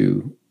easy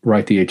to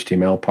write the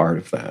HTML part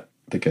of that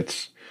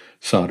gets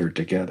soldered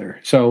together.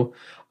 So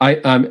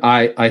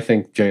I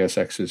think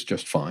JSX is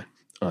just fine,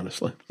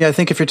 honestly. Yeah, I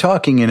think if you're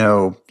talking,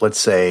 let's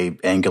say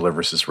Angular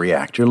versus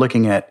React, you're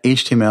looking at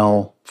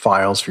HTML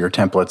files for your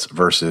templates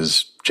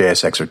versus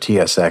JSX or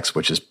TSX,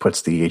 which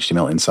puts the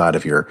HTML inside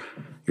of your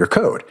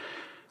code.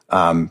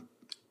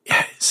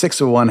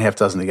 6 of one, half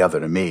dozen of the other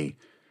to me.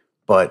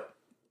 But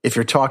if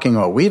you're talking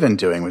what we've been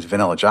doing with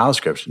vanilla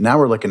JavaScript, now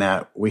we're looking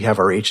at, we have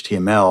our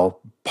HTML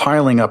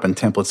piling up in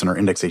templates in our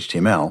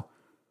index.html,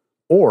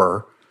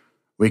 or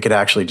we could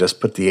actually just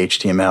put the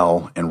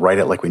HTML and write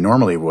it like we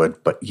normally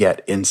would, but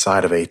yet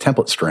inside of a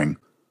template string.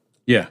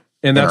 Yeah.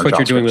 And that's what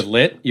you're doing with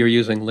lit? You're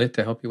using lit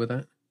to help you with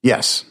that?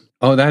 Yes.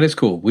 Oh, that is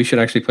cool. We should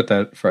actually put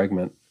that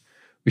fragment.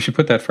 We should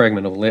put that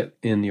fragment of lit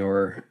in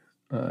your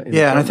and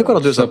I think what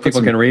I'll do is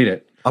people can read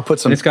it. I'll put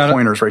some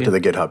pointers to the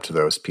GitHub to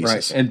those pieces.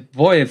 Right. And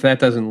boy, if that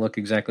doesn't look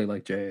exactly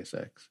like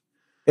JSX.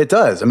 It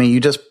does. I mean,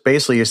 you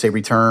say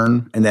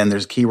return, and then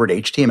there's keyword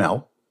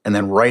HTML, and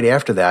then right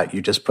after that,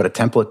 you just put a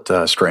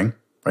template string,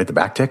 right, the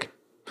backtick,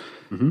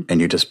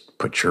 and you just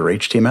put your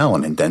HTML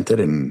and indent it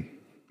and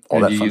all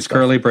that fun stuff. You use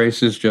curly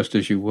braces just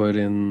as you would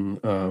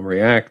in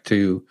React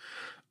to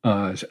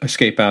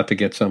escape out to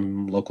get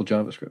some local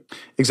JavaScript.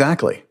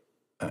 Exactly.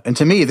 And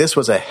to me, this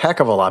was a heck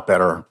of a lot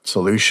better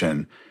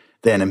solution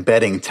than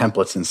embedding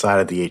templates inside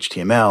of the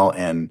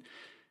HTML.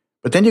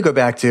 But then you go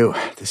back to,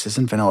 this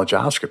isn't vanilla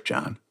JavaScript,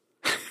 John.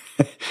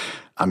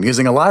 I'm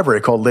using a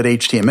library called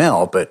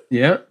lit.html, but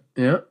yeah.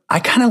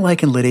 I kind of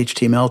liken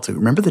lit.html to,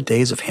 remember the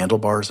days of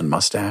handlebars and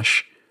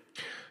mustache?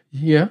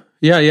 Yeah.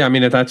 I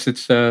mean, that's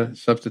its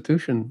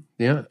substitution.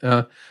 Yeah.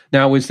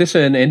 Now, was this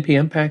an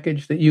NPM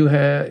package that you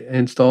had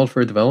installed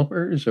for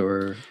developers,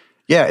 or?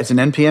 Yeah, it's an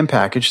NPM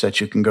package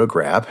that you can go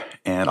grab,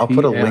 and I'll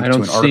put a link to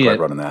an article I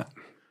wrote on that.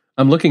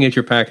 I'm looking at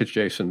your package,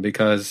 Jason,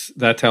 because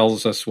that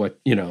tells us what,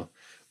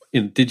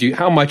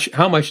 how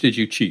much did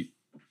you cheat?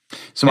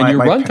 So and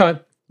your runtime.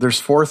 There's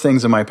 4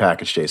 things in my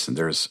package, Jason.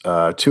 There's 2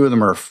 of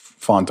them are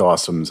Font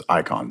Awesome's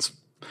icons.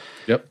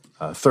 Yep.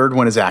 Third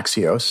one is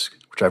Axios,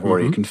 which I've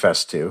already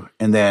confessed to.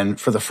 And then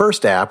for the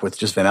first app with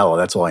just vanilla,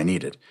 that's all I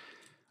needed.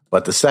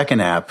 But the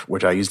second app,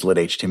 which I used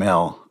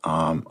lit.html,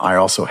 I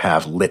also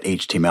have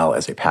lit.html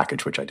as a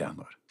package, which I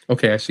download.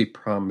 Okay, I see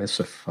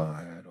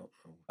Promissify. I don't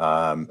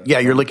Yeah,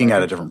 you're looking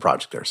at a different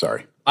project there.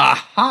 Sorry.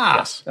 Aha.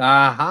 Yes.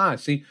 Aha.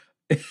 See,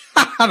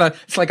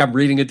 it's like I'm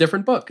reading a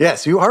different book.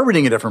 Yes, you are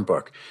reading a different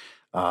book.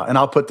 And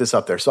I'll put this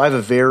up there. So I have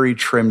a very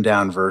trimmed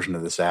down version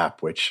of this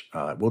app, which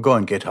we'll go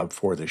on GitHub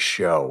for the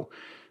show.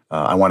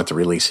 I wanted to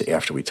release it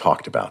after we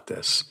talked about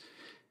this.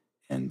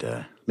 And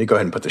let me go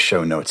ahead and put the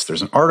show notes.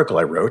 There's an article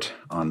I wrote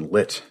on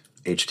lit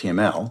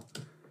HTML.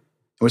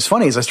 It was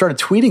funny is I started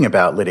tweeting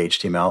about lit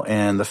HTML,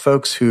 and the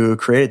folks who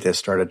created this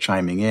started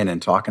chiming in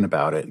and talking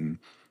about it. And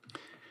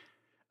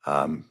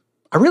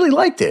I really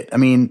liked it. I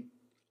mean,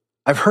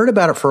 I've heard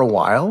about it for a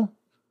while,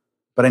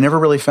 but I never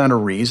really found a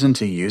reason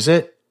to use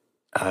it.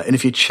 And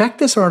if you check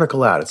this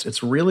article out,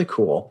 it's really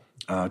cool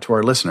to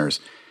our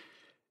listeners.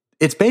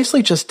 It's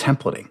basically just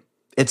templating.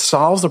 It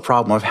solves the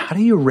problem of how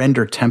do you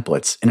render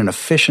templates in an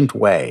efficient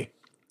way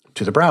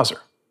to the browser.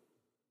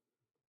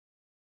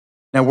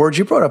 Now, words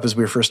you brought up as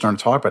we were first starting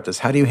to talk about this,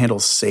 how do you handle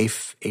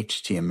safe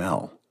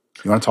HTML?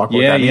 You want to talk about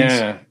what that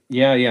means?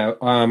 Yeah.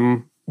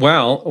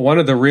 Well, one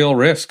of the real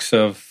risks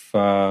of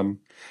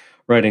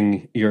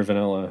writing your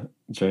vanilla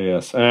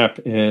JS app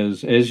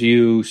is as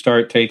you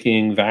start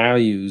taking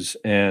values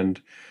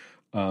and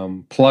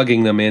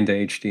plugging them into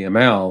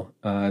HTML,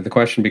 the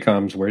question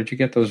becomes, where did you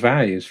get those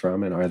values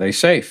from, and are they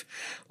safe?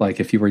 Like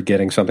if you were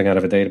getting something out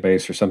of a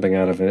database or something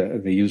out of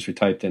the user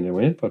typed into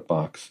an input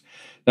box,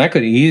 that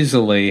could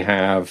easily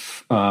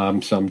have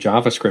some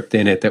JavaScript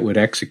in it that would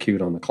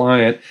execute on the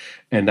client,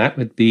 and that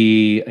would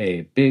be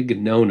a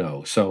big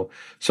no-no. So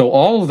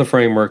all of the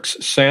frameworks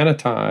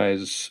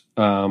sanitize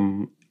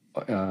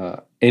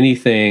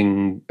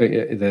anything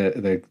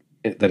that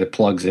it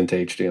plugs into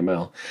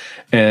HTML.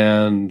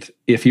 And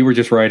if you were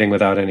just writing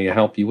without any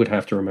help, you would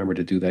have to remember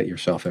to do that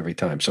yourself every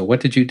time. So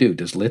what did you do?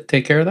 Does lit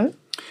take care of that?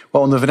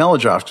 Well, in the vanilla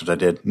JavaScript I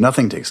did,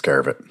 nothing takes care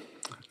of it.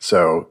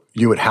 So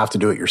you would have to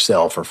do it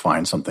yourself or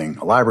find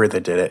a library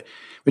that did it,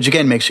 which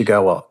again makes you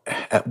go, well,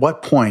 at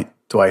what point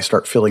do I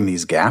start filling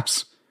these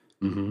gaps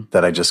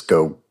that I just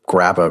go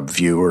grab a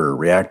Vue or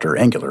React or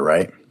Angular,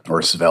 right?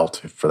 Or Svelte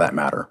for that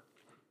matter.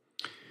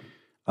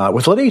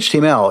 With lit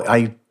HTML,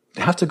 I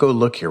have to go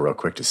look here real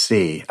quick to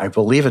see. I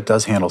believe it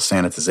does handle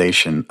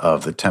sanitization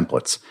of the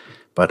templates,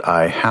 but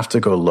I have to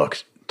go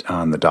look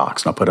on the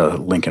docs, and I'll put a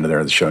link into there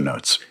in the show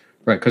notes.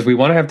 Right, because we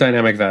want to have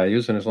dynamic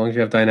values, and as long as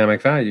you have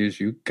dynamic values,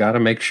 you got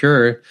to make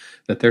sure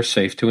that they're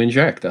safe to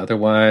inject.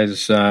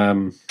 Otherwise,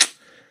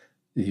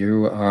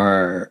 you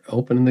are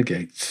opening the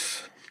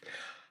gates.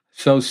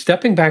 So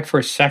stepping back for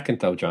a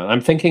second, though, John,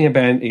 I'm thinking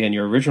about, in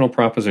your original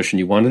proposition,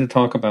 you wanted to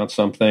talk about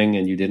something,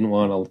 and you didn't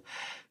want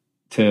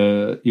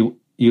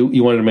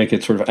you wanted to make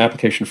it sort of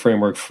application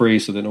framework free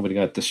so that nobody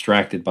got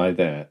distracted by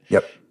that.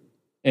 Yep.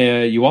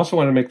 You also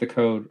want to make the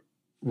code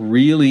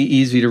really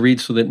easy to read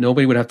so that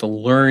nobody would have to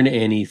learn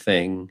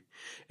anything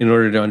in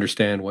order to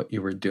understand what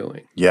you were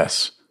doing.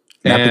 Yes.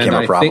 That became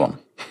a problem.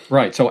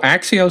 Right. So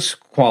Axios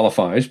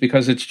qualifies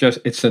because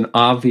it's an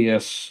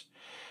obvious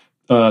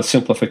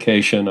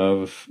simplification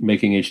of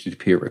making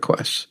HTTP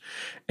requests.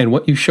 And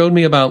what you showed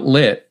me about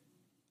lit,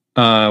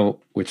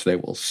 which they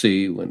will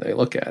see when they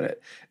look at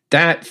it,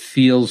 that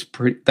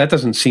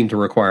doesn't seem to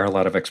require a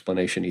lot of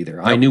explanation either.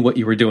 Nope. I knew what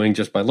you were doing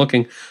just by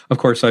looking. Of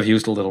course, I've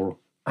used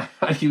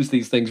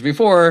these things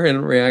before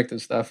in React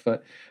and stuff,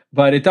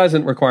 but it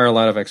doesn't require a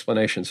lot of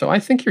explanation. So I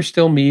think you're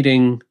still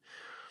meeting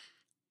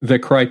the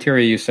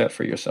criteria you set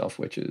for yourself,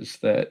 which is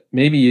that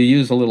maybe you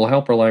use a little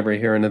helper library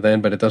here and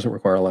then, but it doesn't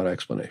require a lot of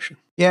explanation.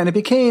 Yeah, and it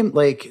became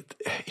like,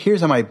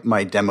 here's how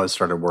my demos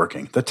started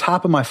working. The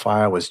top of my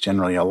file was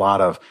generally a lot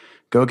of,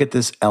 go get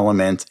this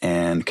element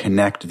and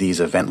connect these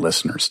event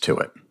listeners to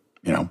it,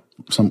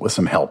 with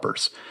some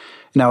helpers.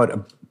 Now I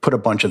would put a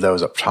bunch of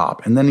those up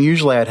top. And then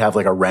usually I'd have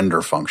like a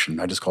render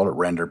function. I just called it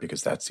render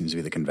because that seems to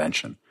be the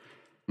convention.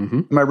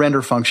 Mm-hmm. My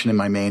render function in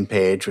my main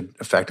page would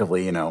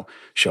effectively,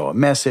 show a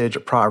message, a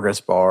progress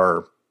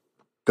bar,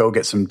 go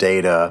get some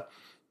data,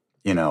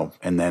 and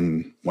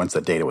then once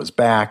that data was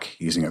back,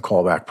 using a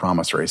callback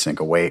promise or async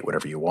await,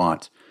 whatever you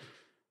want,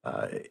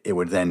 it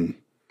would then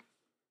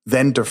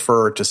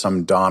defer to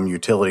some DOM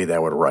utility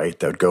that would write,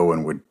 that would go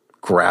and would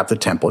grab the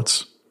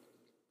templates,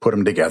 put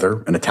them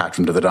together, and attach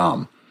them to the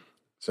DOM.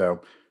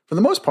 So for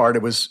the most part,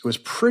 it was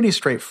pretty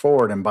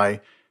straightforward. And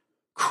by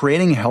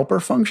creating helper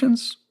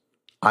functions,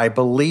 I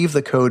believe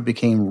the code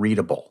became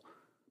readable.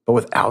 But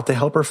without the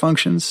helper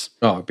functions,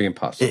 it'd be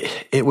impossible.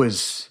 It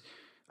was.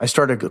 I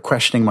started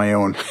questioning my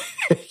own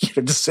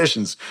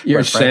decisions.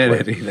 Your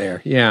sanity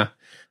there, yeah.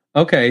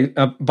 Okay.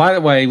 By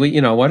the way,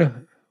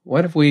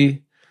 what have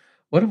we?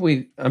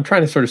 I'm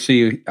trying to sort of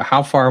see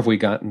how far have we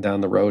gotten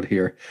down the road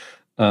here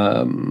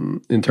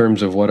in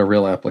terms of what a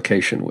real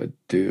application would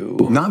do.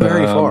 Not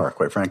very far,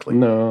 quite frankly.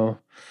 No.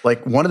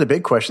 Like one of the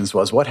big questions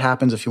was, what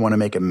happens if you want to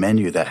make a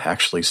menu that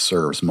actually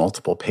serves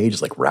multiple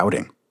pages, like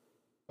routing,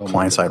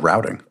 client-side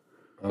routing?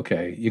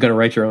 Okay. You going to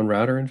write your own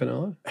router in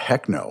vanilla?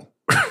 Heck no.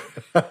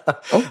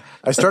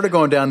 I started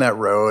going down that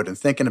road and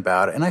thinking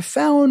about it, and I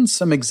found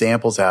some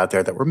examples out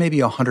there that were maybe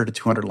 100 to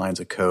 200 lines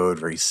of code,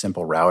 very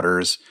simple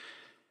routers.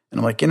 And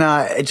I'm like,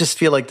 I just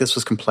feel like this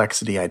was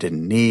complexity I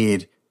didn't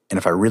need. And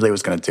if I really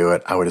was going to do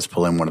it, I would just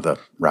pull in one of the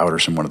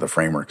routers from one of the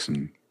frameworks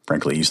and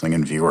frankly use something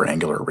in Vue or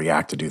Angular or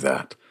React to do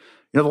that.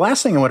 The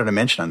last thing I wanted to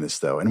mention on this,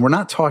 though, and we're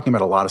not talking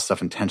about a lot of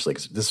stuff intentionally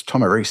because this is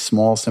talking about very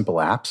small, simple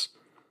apps,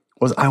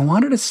 was I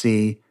wanted to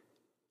see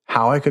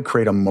how I could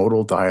create a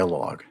modal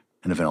dialog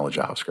in a vanilla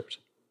JavaScript.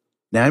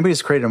 Now, anybody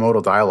who's created a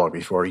modal dialog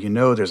before,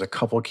 there's a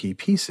couple key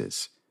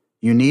pieces.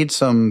 You need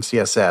some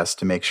CSS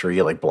to make sure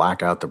you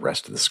black out the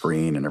rest of the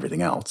screen and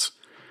everything else.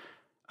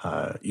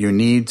 You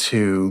need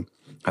to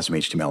have some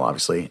HTML,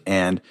 obviously,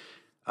 and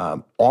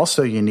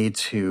also you need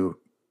to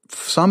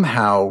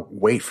somehow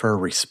wait for a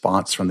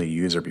response from the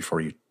user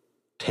before you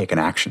take an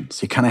action.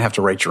 So you kind of have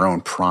to write your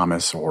own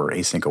promise or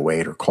async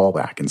await or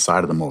callback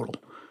inside of the modal.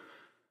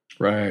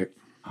 Right.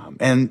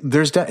 And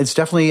it's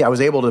definitely, I was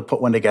able to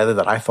put one together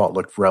that I thought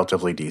looked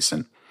relatively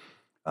decent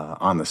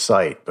on the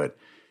site, but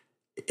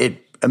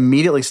it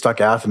immediately stuck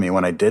out to me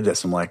when I did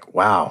this. I'm like,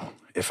 wow,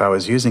 if I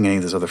was using any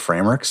of those other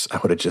frameworks, I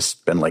would have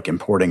just been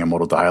importing a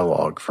modal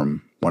dialog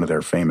from one of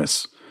their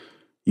famous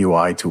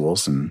UI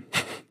tools and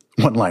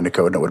one line of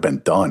code and it would have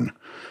been done.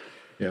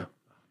 Yeah.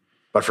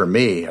 But for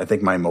me, I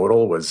think my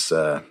modal was,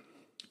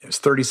 it was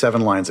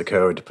 37 lines of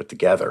code to put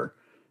together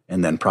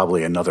and then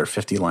probably another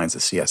 50 lines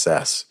of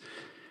CSS.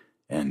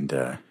 And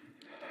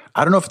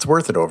I don't know if it's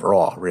worth it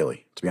overall,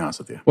 really, to be honest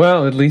with you.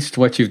 Well, at least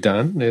what you've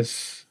done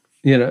is,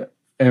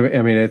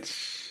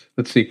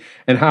 let's see.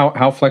 And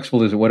how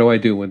flexible is it? What do I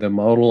do with the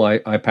modal?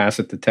 I pass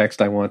it the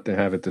text I want to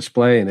have it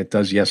display and it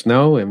does yes,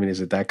 no.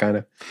 Is it that kind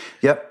of?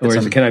 Yep.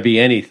 Or can I be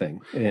anything?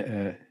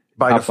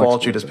 By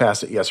default, you just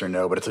pass it yes or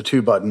no, but it's a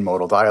 2-button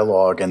modal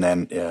dialog. And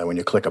then when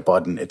you click a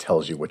button, it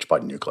tells you which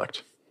button you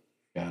clicked.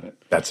 Got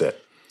it. That's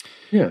it.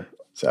 Yeah.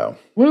 So,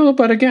 well,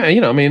 but again,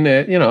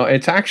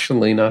 it's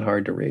actually not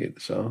hard to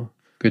read. So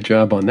good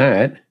job on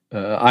that.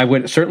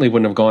 I certainly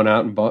wouldn't have gone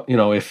out and bought,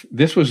 if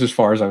this was as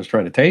far as I was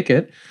trying to take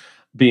it,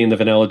 being the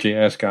vanilla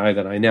JS guy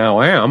that I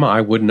now am,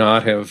 I would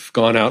not have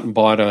gone out and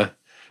bought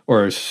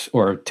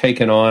or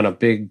taken on a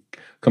big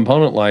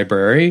component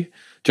library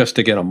just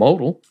to get a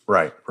modal.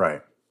 Right.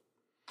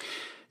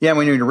 Yeah,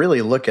 when you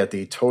really look at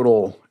the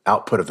total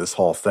output of this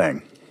whole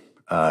thing,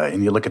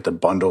 and you look at the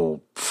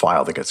bundle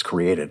file that gets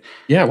created.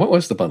 Yeah, what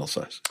was the bundle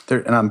size?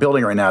 And I'm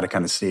building right now to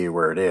kind of see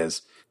where it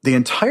is. The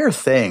entire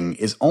thing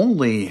is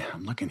only,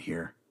 I'm looking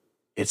here,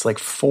 it's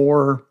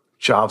 4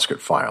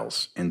 JavaScript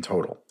files in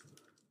total.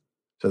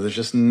 So there's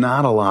just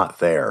not a lot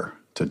there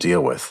to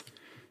deal with.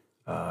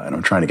 And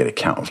I'm trying to get a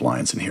count of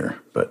lines in here,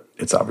 but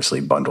it's obviously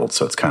bundled,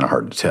 so it's kind of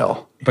hard to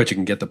tell. But you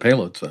can get the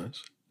payload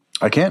size.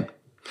 I can.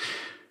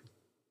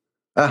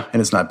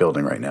 And it's not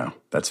building right now.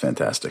 That's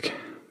fantastic.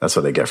 That's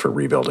what they get for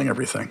rebuilding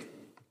everything.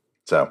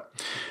 So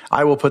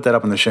I will put that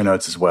up in the show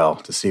notes as well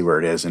to see where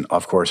it is. And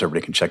of course,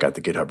 everybody can check out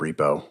the GitHub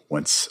repo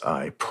once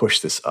I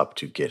push this up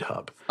to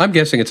GitHub. I'm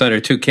guessing it's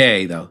under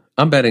 2K though.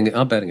 I'm betting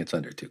it's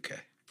under 2K.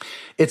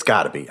 It's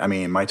got to be.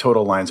 My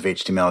total lines of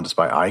HTML just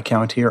by eye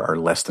count here are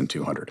less than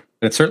 200.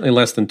 And it's certainly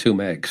less than 2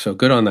 meg. So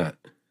good on that.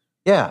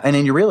 Yeah. And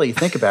then you really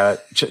think about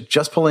it,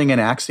 just pulling in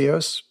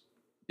Axios.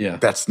 Yeah.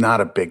 That's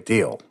not a big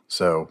deal.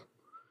 So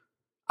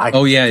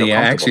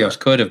Axios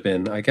could have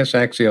been. I guess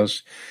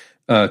Axios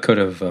could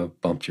have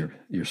bumped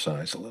your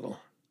size a little.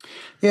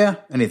 Yeah,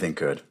 anything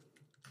could.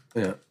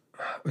 Yeah.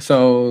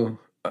 So,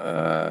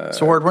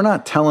 Ward, we're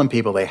not telling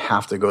people they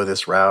have to go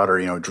this route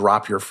or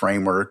drop your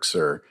frameworks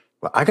or.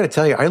 Well, I got to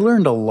tell you, I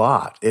learned a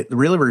lot. It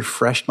really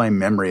refreshed my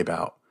memory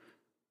about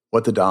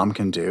what the DOM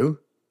can do,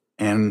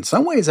 and in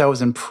some ways, I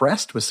was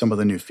impressed with some of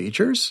the new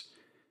features,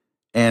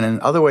 and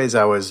in other ways,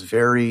 I was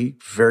very,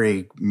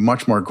 very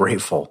much more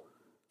grateful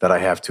that I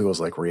have tools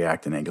like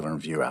React and Angular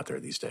and Vue out there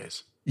these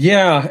days.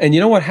 Yeah, and you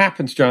know what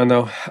happens, John,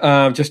 though?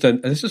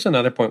 This is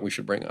another point we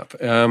should bring up.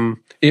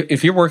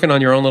 If you're working on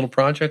your own little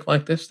project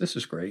like this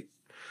is great.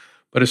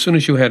 But as soon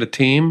as you had a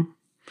team,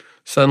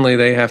 suddenly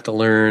they have to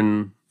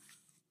learn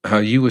how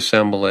you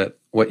assemble it,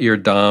 what your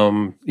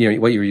DOM,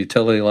 what your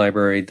utility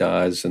library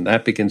does, and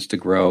that begins to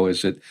grow.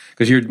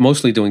 Because you're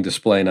mostly doing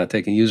display, not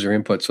taking user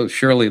input, so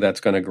surely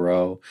that's going to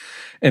grow.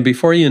 And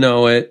before you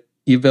know it,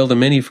 you build a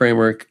mini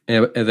framework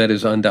that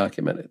is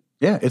undocumented.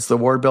 Yeah, it's the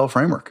Ward Bell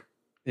framework.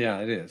 Yeah,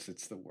 it is.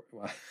 It's the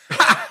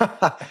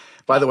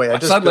By the way,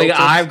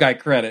 I've got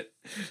credit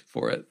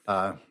for it.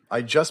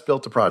 I just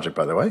built a project,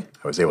 by the way.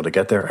 I was able to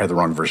get there. I had the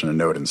wrong version of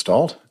Node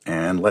installed.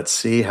 And let's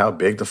see how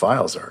big the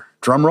files are.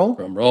 Drum roll.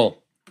 Drum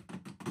roll.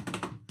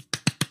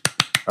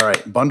 All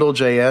right.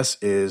 Bundle.js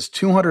is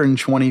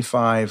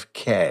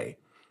 225K.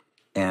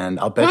 And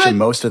I'll bet you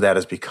most of that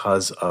is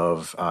because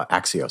of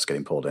Axios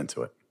getting pulled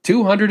into it.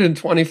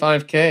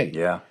 225K.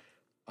 Yeah.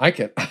 I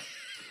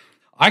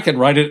could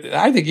write it.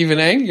 I think even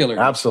Angular.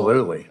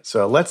 Absolutely.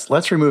 So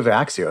let's remove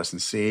Axios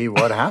and see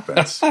what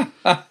happens.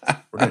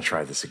 We're going to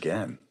try this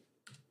again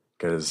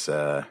because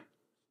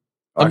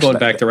I'm going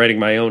back to writing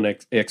my own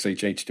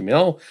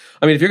XHTML.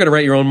 If you're going to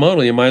write your own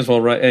modal, you might as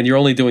well write, and you're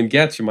only doing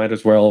gets, you might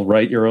as well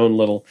write your own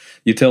little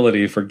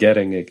utility for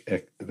getting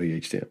the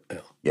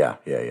HTML.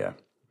 Yeah.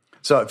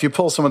 So if you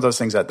pull some of those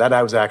things out, that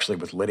I was actually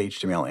with lit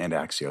HTML and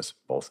Axios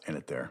both in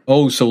it there.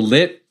 Oh, so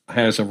lit.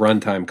 has a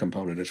runtime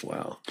component as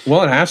well.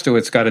 Well, it has to.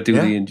 It's got to do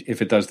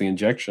if it does the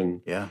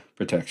injection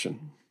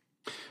protection.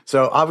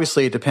 So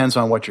obviously it depends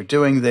on what you're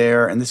doing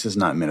there, and this is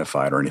not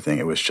minified or anything.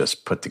 It was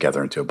just put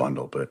together into a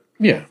bundle. But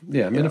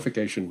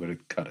minification would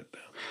have cut it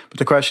down. But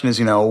the question is,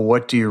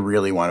 what do you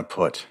really want to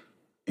put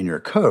in your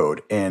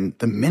code? And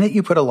the minute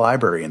you put a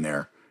library in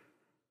there,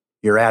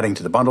 you're adding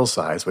to the bundle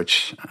size,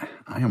 which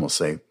I almost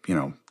say,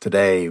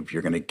 today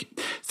you're going to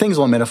things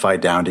will minify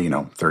down to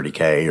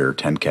 30K or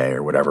 10K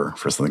or whatever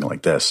for something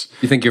like this.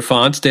 You think your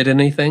fonts did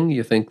anything?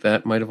 You think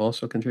that might have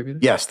also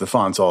contributed? Yes, the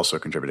fonts also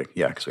contributed.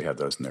 Yeah, because we have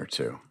those in there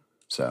too.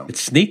 So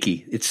it's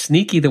sneaky. It's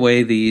sneaky the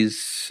way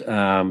these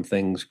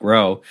things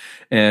grow,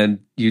 and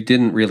you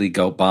didn't really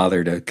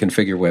bother to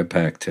configure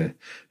Webpack to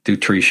do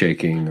tree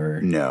shaking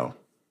or no,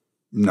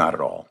 not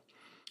at all.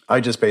 I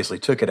just basically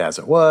took it as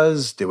it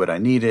was, did what I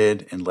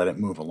needed, and let it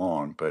move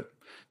along. But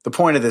the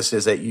point of this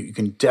is that you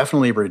can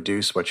definitely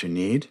reduce what you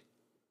need.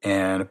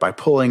 And by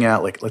pulling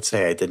out, let's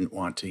say I didn't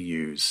want to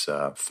use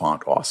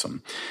Font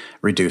Awesome,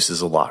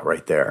 reduces a lot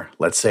right there.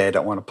 Let's say I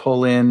don't want to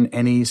pull in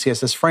any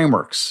CSS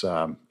frameworks.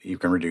 You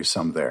can reduce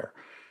some there.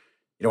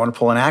 You don't want to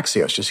pull in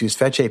Axios, just use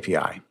Fetch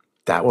API.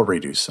 That will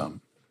reduce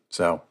some.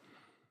 So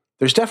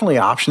there's definitely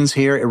options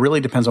here. It really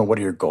depends on what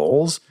are your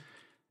goals.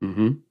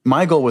 Mm-hmm.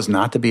 My goal was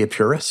not to be a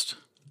purist.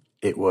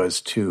 It was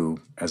to,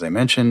 as I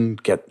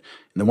mentioned, get,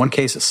 in the one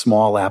case, a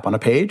small app on a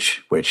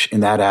page, which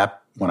in that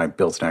app, when I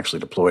built and actually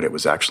deployed it,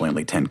 was actually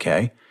only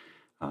 10K.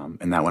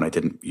 And that one I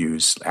didn't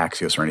use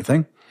Axios or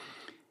anything.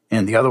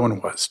 And the other one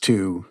was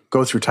to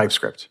go through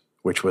TypeScript,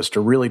 which was to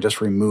really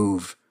just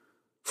remove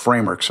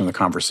frameworks from the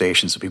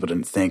conversation so people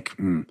didn't think,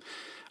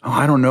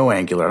 I don't know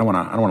Angular. I don't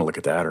want to look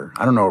at that. Or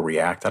I don't know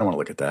React. I don't want to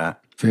look at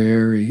that.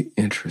 Very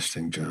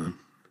interesting, John.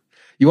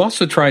 You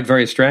also tried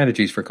various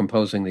strategies for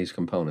composing these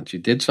components. You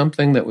did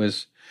something that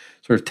was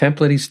sort of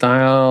template-y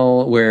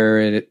style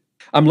where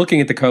I'm looking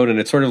at the code and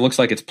it sort of looks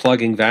like it's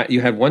plugging that. You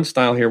had one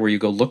style here where you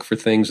go look for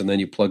things and then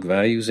you plug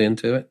values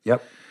into it.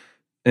 Yep.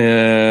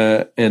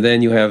 And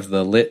then you have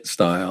the lit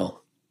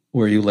style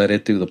where you let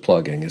it do the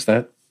plugging. Is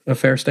that a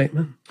fair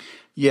statement?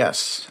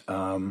 Yes.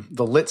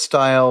 The lit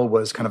style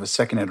was kind of a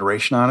second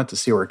iteration on it to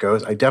see where it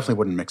goes. I definitely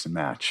wouldn't mix and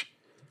match.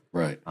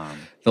 Right.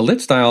 The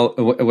lit style,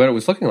 what it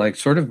was looking like,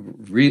 sort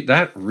of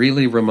that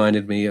really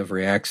reminded me of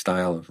React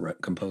style of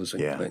composing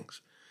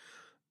things.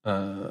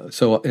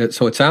 So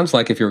it sounds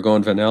like if you were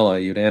going vanilla,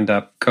 you'd end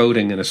up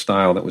coding in a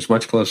style that was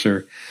much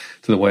closer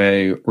to the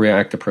way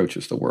React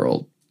approaches the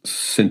world,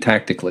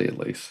 syntactically at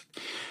least.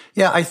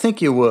 Yeah, I think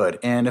you would.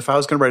 And if I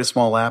was going to write a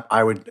small app,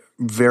 I would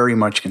very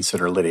much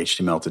consider lit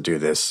HTML to do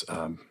this,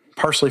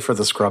 partially for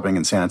the scrubbing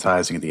and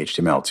sanitizing of the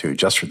HTML too.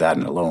 Just for that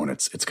and alone,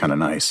 it's kind of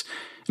nice.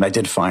 And I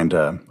did find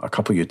a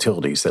couple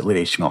utilities that lit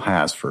HTML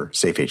has for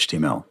safe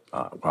HTML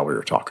while we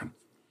were talking.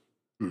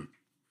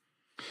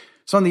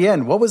 So in the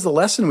end, what was the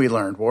lesson we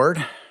learned,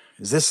 Ward?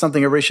 Is this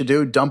something everybody should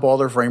do? Dump all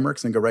their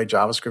frameworks and go write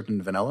JavaScript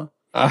in vanilla?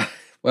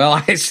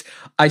 Well,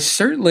 I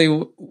certainly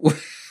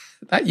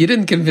you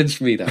didn't convince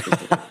me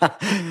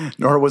that.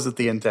 Nor was it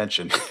the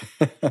intention.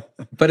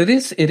 But it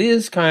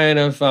is kind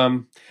of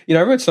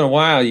every once in a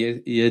while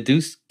you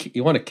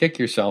want to kick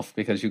yourself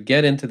because you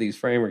get into these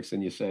frameworks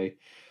and you say,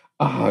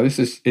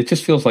 it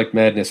just feels like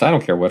madness. I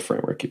don't care what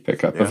framework you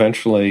pick up. Yeah.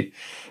 Eventually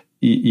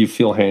you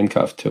feel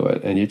handcuffed to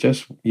it and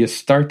you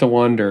start to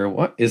wonder,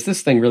 what is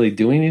this thing really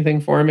doing anything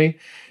for me?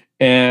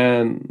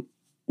 And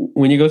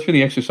when you go through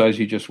the exercise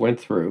you just went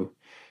through,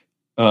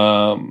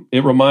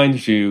 it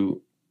reminds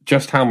you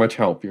just how much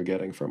help you're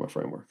getting from a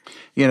framework.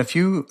 Yeah, and if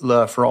you,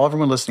 for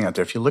everyone listening out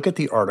there, if you look at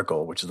the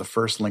article, which is the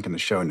first link in the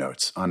show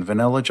notes on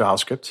vanilla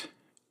JavaScript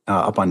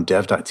up on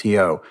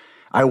dev.to,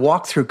 I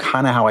walked through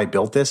kind of how I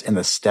built this and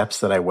the steps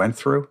that I went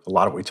through, a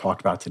lot of what we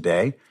talked about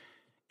today.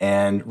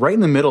 And right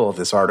in the middle of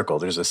this article,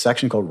 there's a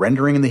section called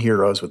Rendering the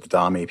Heroes with the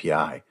DOM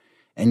API.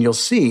 And you'll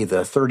see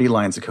the 30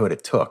 lines of code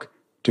it took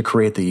to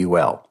create the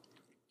UL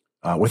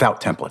without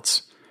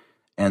templates.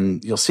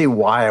 And you'll see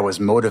why I was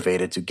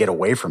motivated to get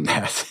away from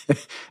that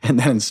and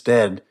then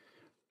instead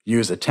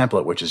use a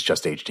template, which is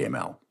just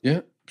HTML.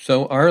 Yeah.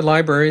 So our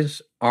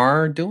libraries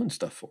are doing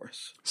stuff for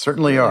us.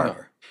 Certainly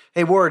are.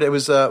 Hey, Ward, it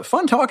was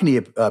fun talking to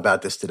you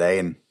about this today.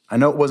 And I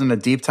know it wasn't a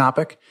deep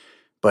topic,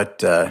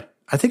 but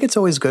I think it's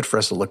always good for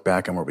us to look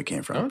back on where we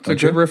came from. Oh, it's a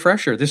good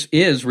refresher. This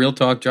is Real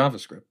Talk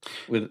JavaScript.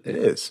 It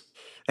is.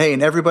 Hey,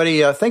 and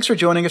everybody, thanks for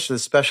joining us for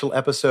this special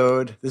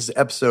episode. This is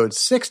episode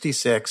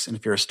 66, and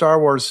if you're a Star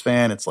Wars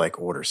fan, it's like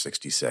Order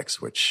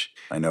 66, which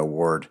I know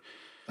Ward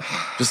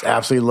just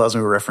absolutely loves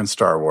when we reference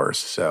Star Wars.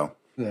 So,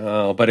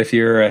 no, but if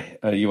you're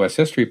a U.S.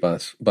 history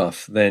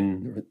buff,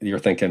 then you're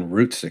thinking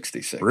Route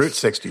 66. Route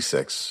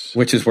 66.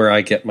 Which is where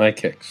I get my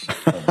kicks,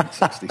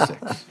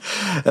 66.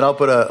 And I'll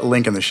put a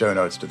link in the show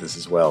notes to this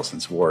as well,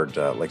 since Ward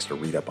likes to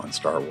read up on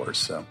Star Wars,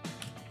 so...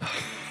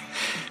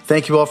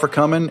 Thank you all for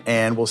coming,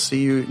 and we'll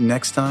see you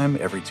next time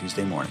every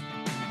Tuesday morning.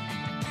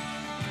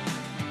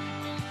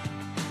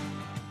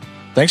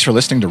 Thanks for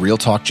listening to Real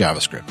Talk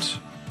JavaScript.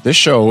 This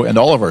show and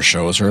all of our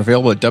shows are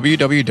available at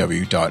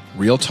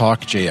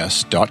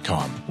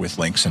www.realtalkjs.com with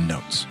links and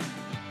notes.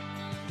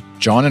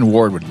 John and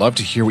Ward would love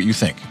to hear what you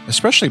think,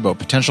 especially about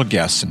potential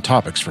guests and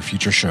topics for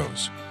future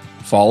shows.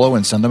 Follow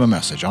and send them a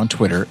message on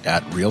Twitter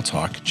at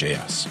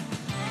RealTalkJS.